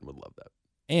 Frank Martin would love that.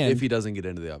 and If he doesn't get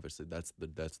into obviously, that's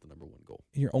the number one goal.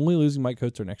 you're only losing Mike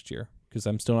Coates next year because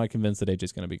I'm still not convinced that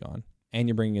AJ's going to be gone, and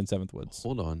you're bringing in 7th Woods.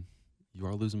 Hold on, you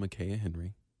are losing Micaiah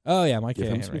Henry. Oh yeah, Mike Give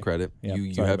him Henry. some credit. Yeah,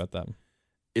 you sorry have. about that.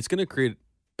 It's going to create.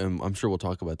 I'm sure we'll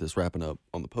talk about this wrapping up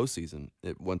on the postseason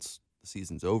once the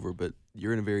season's over. But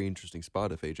you're in a very interesting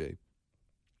spot if AJ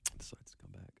decides to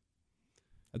come back.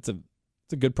 It's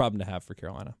a good problem to have for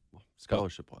Carolina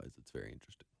Scholarship wise, it's very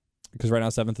interesting. because right now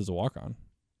 7th is a walk on.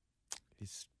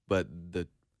 But the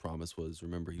promise was,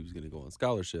 remember, he was going to go on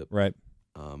scholarship. Right.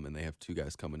 And they have 2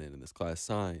 guys coming in this class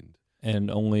signed.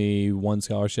 And only 1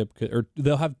 scholarship, or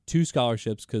they'll have 2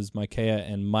 scholarships because Micaiah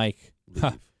and Mike.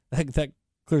 Leave. That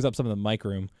clears up some of the Mike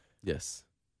room. Yes.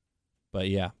 But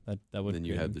yeah, that would. Then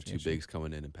you create have the an 2 issue. bigs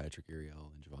coming in, and Patrick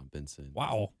Uriel and Javon Benson.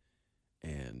 Wow.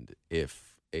 And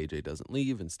if AJ doesn't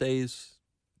leave and stays,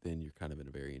 then you're kind of in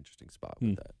a very interesting spot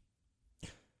with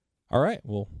that. All right.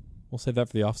 Well, we'll save that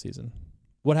for the offseason.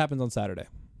 What happens on Saturday?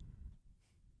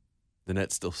 The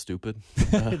net's still stupid.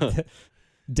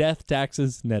 Death,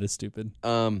 taxes, net is stupid.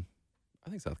 I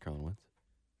think South Carolina wins.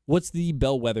 What's the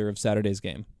bellwether of Saturday's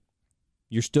game?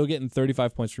 You're still getting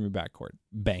 35 points from your backcourt.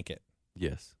 Bank it.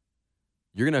 Yes.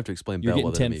 You're going to have to explain You're getting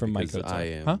bellwether to 10 me from Mike because Coates. I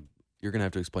am. Huh? you're gonna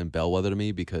have to explain bellwether to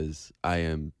me because I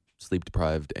am sleep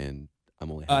deprived and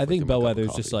I'm only. I halfway think through my cup of bellwether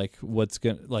is just coffee. like what's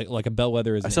gonna like a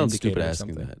bellwether is. I an sound indicator stupid or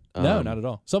asking something. that. No, not at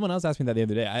all. Someone else asked me that the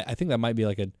other day. I think that might be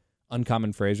like an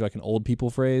uncommon phrase, or like an old people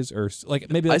phrase, or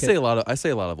like maybe. Like I say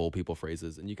a lot of old people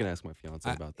phrases, and you can ask my fiance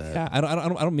about that. Yeah, I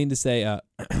don't mean to say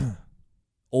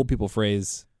old people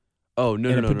phrase. Oh no,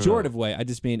 in no, a no, pejorative no. way. I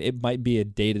just mean it might be a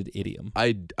dated idiom.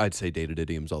 I'd say dated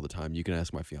idioms all the time. You can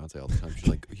ask my fiance all the time. She's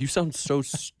like, "You sound so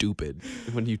stupid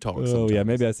when you talk." Oh sometimes. yeah,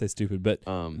 maybe I say stupid, but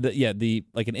the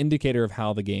like an indicator of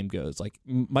how the game goes. Like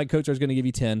Mike Coates is going to give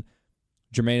you 10.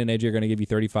 Jermaine and AJ are going to give you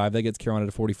 35. That gets Carolina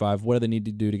to 45. What do they need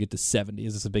to do to get to 70?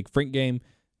 Is this a big Frink game?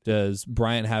 Does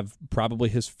Bryant have probably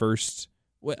his first?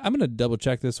 I'm going to double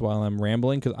check this while I'm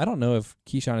rambling because I don't know if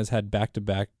Keyshawn has had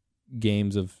back-to-back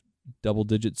games of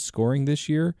double-digit scoring this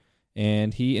year,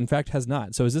 and he, in fact, has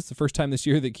not. So is this the first time this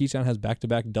year that Keyshawn has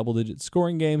back-to-back double-digit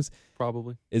scoring games?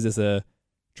 probably. Is this a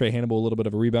Trey Hannibal, a little bit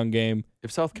of a rebound game?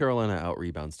 If South Carolina out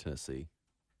rebounds Tennessee,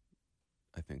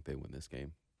 I think they win this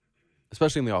game,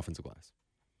 especially in the offensive glass.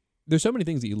 There's so many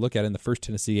things that you look at in the first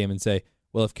Tennessee game and say,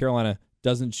 well, if Carolina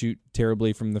doesn't shoot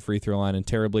terribly from the free throw line and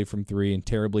terribly from three and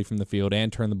terribly from the field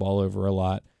and turn the ball over a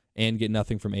lot and get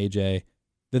nothing from AJ,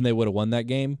 then they would have won that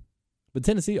game. But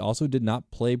Tennessee also did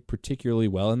not play particularly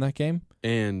well in that game.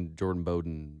 And Jordan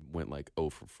Bowden went like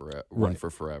 0 for forever, Right. for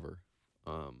forever.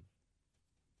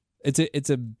 It's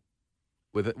a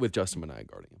With Justin Minaj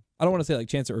guarding him. I don't want to say like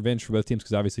chance at revenge for both teams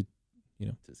because obviously,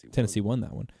 Tennessee won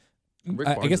that one.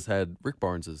 I guess Rick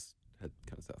Barnes has had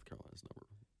kind of South Carolina's number.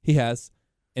 he has,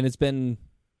 and it's been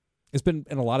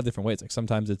in a lot of different ways. Like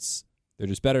sometimes they're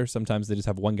just better. Sometimes they just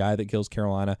have one guy that kills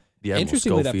Carolina. The Admiral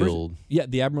Interestingly, Schofield.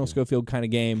 the Admiral Schofield kind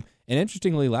of game. And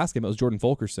interestingly, last game it was Jordan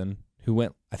Fulkerson who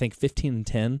went, I think,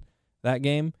 15-10 that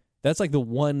game. That's like the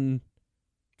one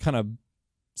kind of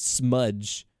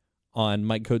smudge on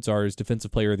Mike Kotsar's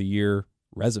Defensive Player of the Year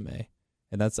resume,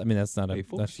 and that's not Hey, that's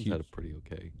Fulkerson's huge. had a pretty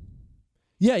okay.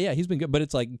 Yeah, he's been good, but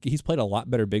it's like he's played a lot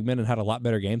better big men and had a lot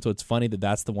better game. So it's funny that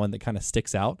that's the one that kind of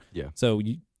sticks out. Yeah. So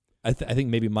I think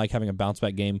maybe Mike having a bounce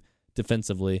back game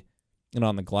defensively and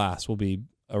on the glass will be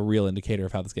a real indicator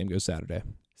of how this game goes Saturday.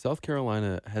 South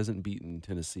Carolina hasn't beaten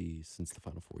Tennessee since the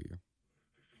Final Four year.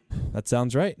 That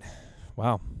sounds right.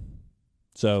 Wow.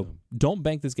 So don't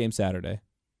bank this game Saturday,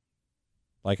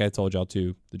 like I told y'all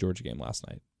to the Georgia game last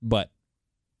night. But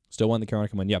still one that Carolina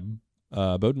can win. Yeah,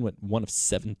 Bowden went 1 of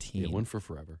 17. Yeah, 1 for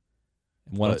forever.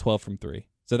 And 1 of 12 from 3.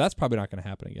 So that's probably not going to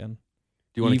happen again.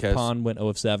 Do you want to Yves cast? Pond went 0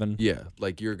 of 7. Yeah,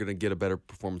 like you're going to get a better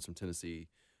performance from Tennessee.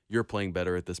 You're playing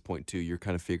better at this point too. You're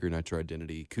kind of figuring out your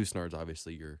identity. Kusnard's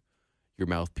obviously your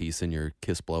mouthpiece and your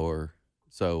kiss blower.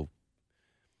 So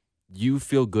you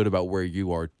feel good about where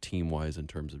you are team-wise in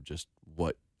terms of just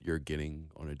what you're getting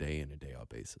on a day in and day out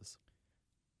basis.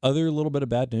 Other little bit of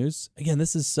bad news. Again,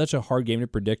 this is such a hard game to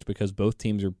predict because both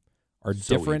teams are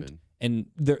So different even. and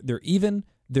they're even.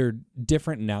 They're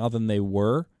different now than they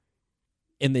were,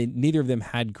 and neither of them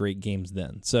had great games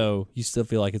then. So you still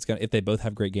feel like if they both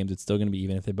have great games, it's still gonna be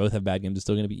even. If they both have bad games, it's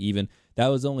still gonna be even. That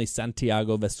was only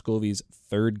Santiago Vescovi's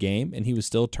 3rd game, and he was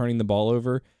still turning the ball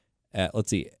over.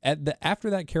 After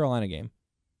that Carolina game,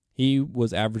 he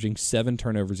was averaging 7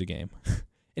 turnovers a game, and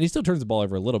he still turns the ball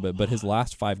over a little bit. But his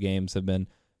last 5 games have been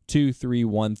 2, 3,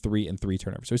 1, 3, and 3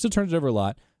 turnovers. So he still turns it over a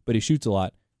lot, but he shoots a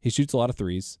lot. He shoots a lot of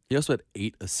threes. He also had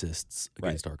 8 assists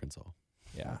against Arkansas.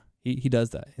 Yeah, he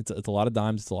does that. It's a lot of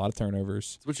dimes. It's a lot of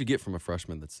turnovers. It's what you get from a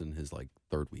freshman that's in his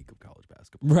 3rd week of college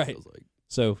basketball. Right. It feels like.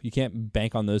 So you can't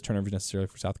bank on those turnovers necessarily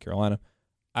for South Carolina.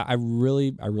 I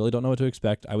really don't know what to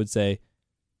expect. I would say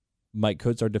Mike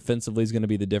Kotsar defensively is going to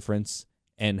be the difference,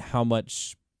 and how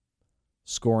much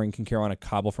scoring can Carolina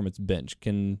cobble from its bench?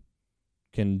 Can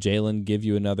Jalen give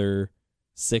you another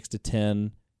 6 to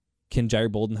 10? Can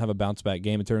Jair Bolden have a bounce-back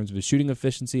game in terms of his shooting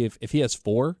efficiency? If he has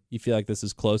 4, you feel like this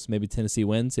is close. Maybe Tennessee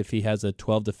wins. If he has a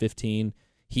 12 to 15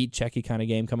 heat checky kind of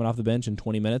game coming off the bench in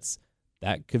 20 minutes,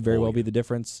 that could very well be the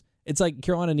difference. It's like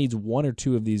Carolina needs 1 or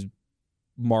 2 of these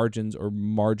margins or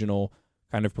marginal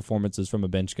kind of performances from a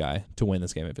bench guy to win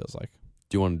this game, it feels like.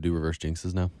 Do you want to do reverse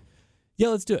jinxes now? Yeah,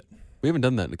 let's do it. We haven't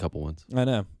done that in a couple ones. I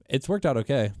know. It's worked out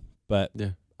okay, but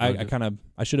Yeah.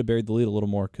 I should have buried the lead a little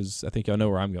more because I think y'all know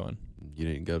where I'm going. You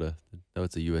didn't go to. No,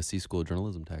 it's a USC school of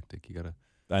journalism tactic. You gotta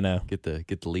I know. get the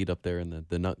lead up there in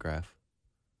the nut graph.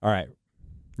 All right. Which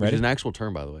Ready? is an actual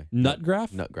term, by the way. Nut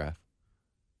graph? Nut graph.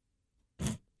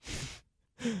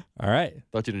 All right.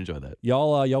 Thought you'd enjoy that.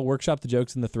 Y'all workshop the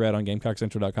jokes in the thread on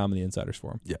GamecockCentral.com and the Insiders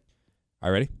Forum. Yeah. All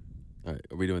right, ready? All right.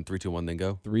 Are we doing 3, 2, 1, then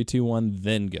go? 3, 2, 1,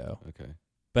 then go. Okay.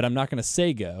 But I'm not going to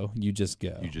say go. You just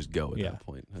go. You just go at Yeah. that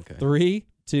point. Okay. 3,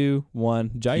 2, 1.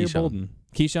 Jair Keyshawn. Bolden.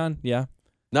 Keyshawn, yeah.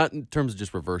 Not in terms of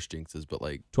just reverse jinxes, but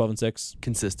like 12-6,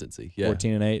 consistency. Yeah.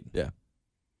 14-8. Yeah.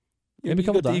 Maybe a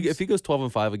couple times. If he goes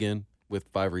 12-5 again with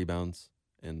 5 rebounds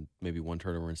and maybe 1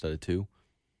 turnover instead of 2,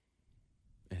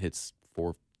 and hits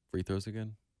 4 free throws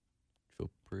again,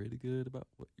 feel pretty good about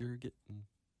what you're getting.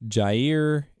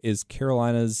 Jair is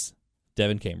Carolina's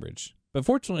Devin Cambridge, but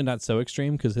fortunately not so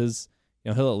extreme because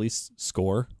he'll at least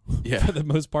score for the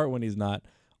most part when he's not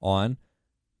on.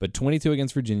 But 22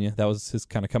 against Virginia, that was his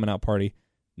kind of coming out party.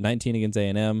 19 against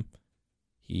A&M.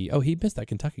 He missed that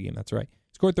Kentucky game. That's right.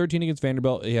 Scored 13 against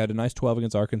Vanderbilt. He had a nice 12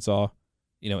 against Arkansas.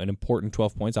 An important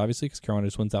 12 points, obviously, because Carolina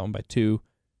just wins that one by 2.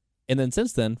 And then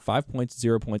since then, 5 points,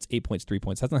 0 points, 8 points, 3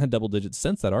 points. Hasn't had double digits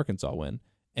since that Arkansas win.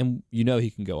 And he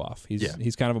can go off.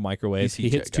 He's kind of a microwave. He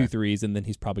hits 2 threes, and then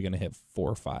he's probably going to hit 4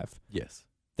 or 5. Yes.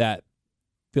 That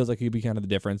feels like he could be kind of the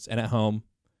difference. And at home,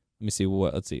 let's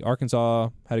see. Arkansas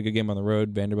had a good game on the road.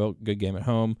 Vanderbilt, good game at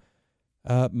home.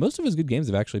 Most of his good games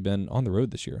have actually been on the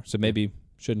road this year. So maybe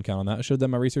shouldn't count on that. I should have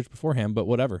done my research beforehand, but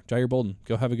whatever. Jair Bolden,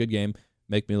 go have a good game.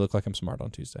 Make me look like I'm smart on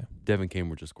Tuesday. Devin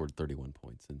Cambridge just scored 31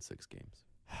 points in 6 games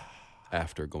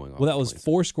after going off. Well, that was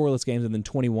 4 scoreless games and then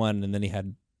 21, and then he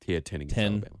had 10 against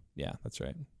Alabama. Yeah, that's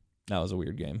right. That was a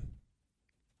weird game.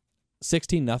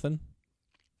 16-0.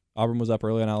 Auburn was up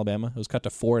early on Alabama. It was cut to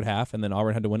 4 at half, and then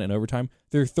Auburn had to win it in overtime.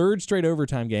 Their 3rd straight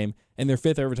overtime game and their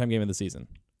 5th overtime game of the season.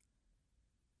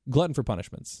 Glutton for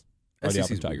punishments. Are the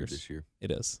Auburn Tigers this year?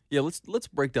 It is. Yeah, let's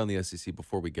break down the SEC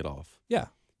before we get off. Yeah.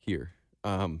 Here,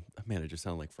 man, I just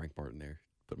sound like Frank Martin there.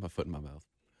 Putting my foot in my mouth.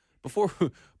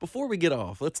 Before we get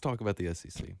off, let's talk about the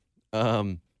SEC.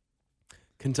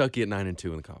 Kentucky at 9-2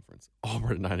 in the conference.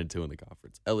 Auburn at 9-2 in the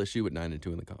conference. LSU at 9-2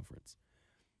 in the conference.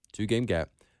 2-game gap.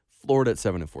 Florida at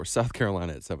 7-4. South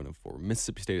Carolina at 7-4.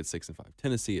 Mississippi State at 6-5.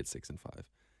 Tennessee at 6-5.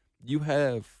 You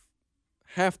have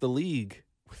half the league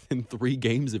within 3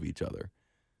 games of each other.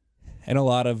 And a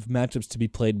lot of matchups to be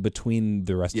played between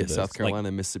the rest of those. South Carolina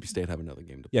and Mississippi State have another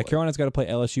game to play. Yeah, Carolina's got to play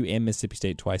LSU and Mississippi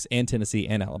State twice, and Tennessee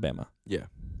and Alabama. Yeah.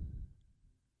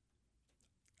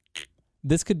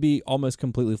 This could be almost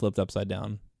completely flipped upside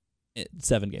down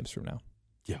 7 games from now.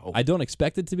 Yeah. I don't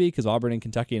expect it to be because Auburn and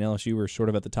Kentucky and LSU were sort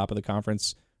of at the top of the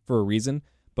conference for a reason.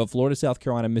 But Florida, South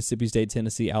Carolina, Mississippi State,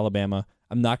 Tennessee, Alabama,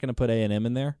 I'm not going to put A&M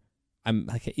in there. I'm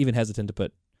even hesitant to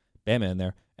put Bama in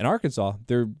there. And Arkansas,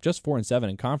 they're just 4-7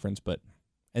 in conference,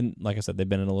 and like I said, they've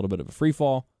been in a little bit of a free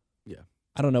fall. Yeah.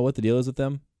 I don't know what the deal is with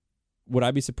them. Would I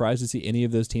be surprised to see any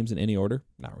of those teams in any order?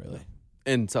 Not really.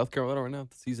 And South Carolina right now, if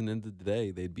the season ended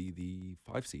today, they'd be the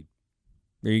 5 seed.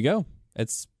 There you go.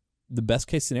 It's the best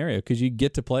case scenario because you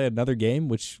get to play another game,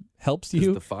 which helps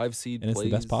you. The 5 seed and plays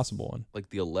it's the best possible one. Like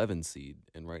the 11 seed,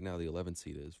 and right now the 11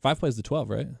 seed is 5 plays the 12,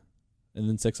 right? And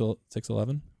then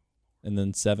 6-11, and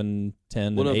then 7-10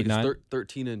 and 8-9.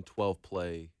 13 and 12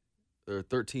 play, or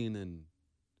 13 and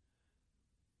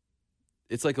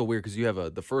it's like a weird because you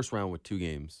have the first round with 2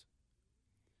 games,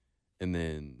 and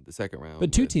then the second round.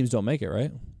 But 2 teams don't make it,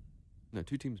 right? No,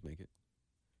 2 teams make it.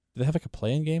 Do they have like a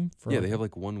play-in game? Yeah, they have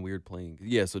like one weird playing.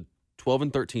 Yeah, so 12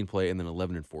 and 13 play, and then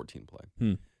 11 and 14 play.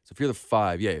 So if you're the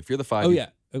 5, if you're the 5. Oh yeah,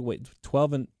 wait,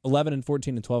 11 and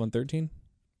 14 and 12 and 13.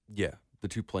 Yeah, the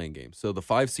 2 playing games. So the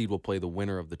 5 seed will play the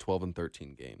winner of the 12 and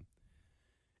 13 game,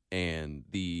 and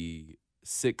the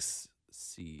 6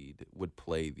 seed would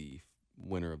play the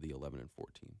winner of the 11 and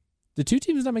 14. Did 2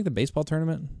 teams not make the baseball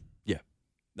tournament? Yeah.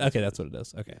 Okay, that's what it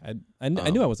is. Okay, I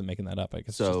knew I wasn't making that up. I guess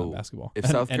it's just not basketball. If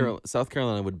South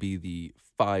Carolina would be the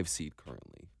 5 seed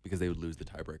currently because they would lose the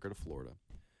tiebreaker to Florida,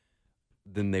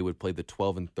 then they would play the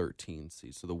 12 and 13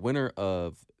 seed. So the winner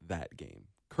of that game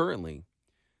currently,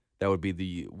 that would be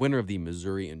the winner of the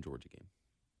Missouri and Georgia game.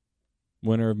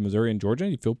 Winner of Missouri and Georgia,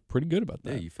 you feel pretty good about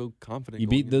that. Yeah, you feel confident. You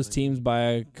beat those teams by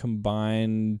a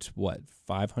combined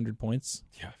 500 points?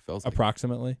 Yeah, it feels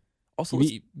approximately. Also,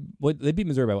 they beat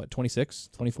Missouri by 26,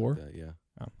 24? Like that, yeah.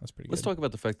 Oh, that's pretty good. Let's talk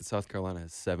about the fact that South Carolina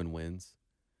has 7 wins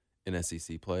in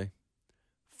SEC play.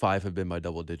 5 have been by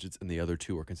double digits, and the other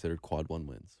 2 are considered quad 1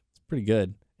 wins. It's pretty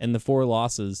good. And the 4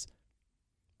 losses,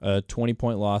 a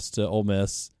 20-point loss to Ole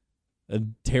Miss, a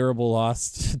terrible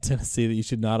loss to Tennessee that you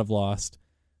should not have lost,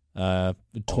 a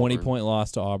 20-point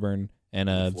loss to Auburn, and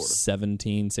a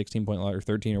 17, 16-point loss, or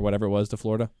 13 or whatever it was to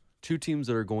Florida. 2 teams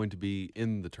that are going to be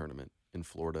in the tournament in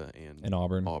Florida and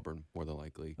Auburn. Auburn, more than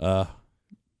likely.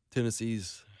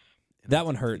 Tennessee's. That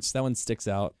one hurts. That one sticks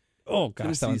out. Oh,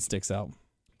 gosh, that one sticks out.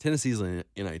 Tennessee's an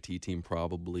NIT team,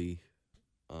 probably.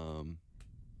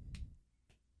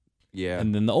 Yeah.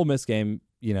 And then the Ole Miss game,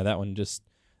 that one just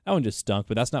stunk,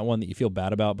 but that's not one that you feel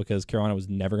bad about because Carolina was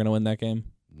never going to win that game.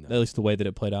 No. At least the way that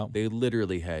it played out. They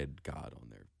literally had God on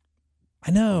there.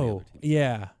 I know.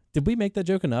 Yeah. Did we make that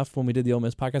joke enough when we did the Ole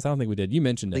Miss podcast? I don't think we did. You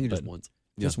mentioned I think it. just once.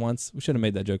 Just once. We should have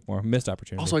made that joke more. Missed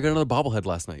opportunity. Also, I got another bobblehead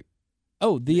last night.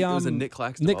 Oh, the it was a Nick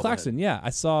Claxton. Nick bobblehead. Claxton, yeah. I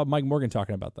saw Mike Morgan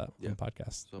talking about that on Yeah. the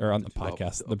podcast. So or on up the to two podcast,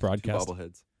 bobbleheads- the up to two broadcast.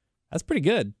 bobbleheads. That's pretty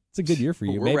good. It's a good year for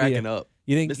you. We're Maybe racking up.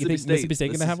 You think Mississippi Mississippi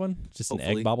State This gonna have is- one? Just an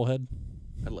hopefully. egg bobblehead?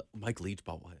 Mike Leach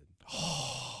bobblehead.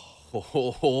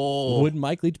 Oh. Would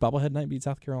Mike Leach bobblehead night beat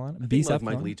South Carolina? I Be think South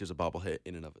Mike Carolina? Leach is a bobblehead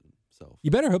in and of himself.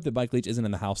 You better hope that Mike Leach isn't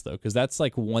in the house though, because that's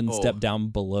like one step down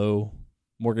below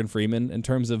Morgan Freeman in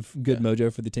terms of good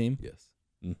mojo for the team. Yes.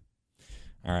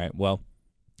 All right. Well,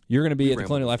 you're going to be We at the rambled.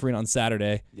 Colonial Life Arena on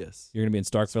Saturday. Yes. You're going to be in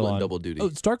Starkville Splitting on double duty. Oh,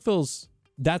 Starkville's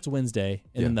that's Wednesday,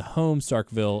 and then the home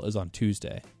Starkville is on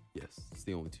Tuesday. Yes. It's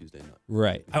the only Tuesday night.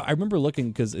 Right. I remember looking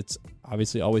because it's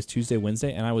obviously always Tuesday,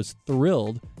 Wednesday, and I was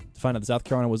thrilled to find out that South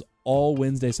Carolina was all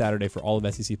Wednesday, Saturday for all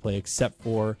of SEC play except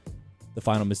for the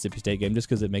final Mississippi State game, just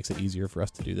because it makes it easier for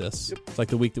us to do this. Yep. It's like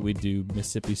the week that we do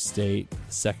Mississippi State the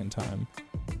second time,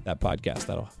 that podcast.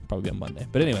 That'll probably be on Monday.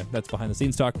 But anyway, that's behind the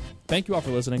scenes talk. Thank you all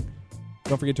for listening.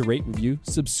 Don't forget to rate, review,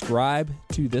 subscribe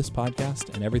to this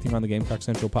podcast and everything on the Gamecock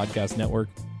Central Podcast Network.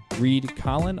 Read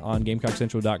Colin on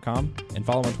GamecockCentral.com and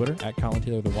follow him on Twitter at Colin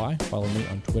Taylor the Y. Follow me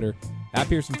on Twitter at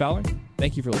Pearson Fowler.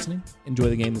 Thank you for listening. Enjoy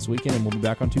the game this weekend, and we'll be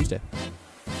back on Tuesday.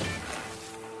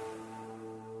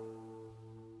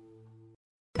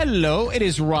 Hello, it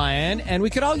is Ryan, and we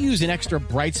could all use an extra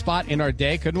bright spot in our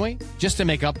day, couldn't we? Just to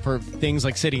make up for things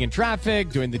like sitting in traffic,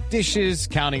 doing the dishes,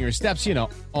 counting your steps,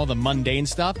 all the mundane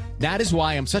stuff. That is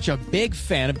why I'm such a big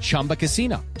fan of Chumba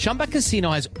Casino. Chumba Casino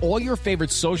has all your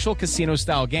favorite social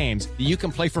casino-style games that you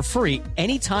can play for free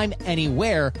anytime,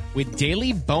 anywhere with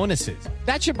daily bonuses.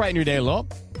 That should brighten your day a little.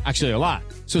 Actually, a lot.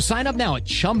 So sign up now at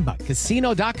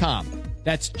ChumbaCasino.com.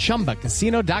 That's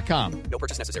ChumbaCasino.com. No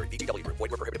purchase necessary. VGW Group.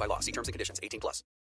 Void where prohibited by law. See terms and conditions. 18+.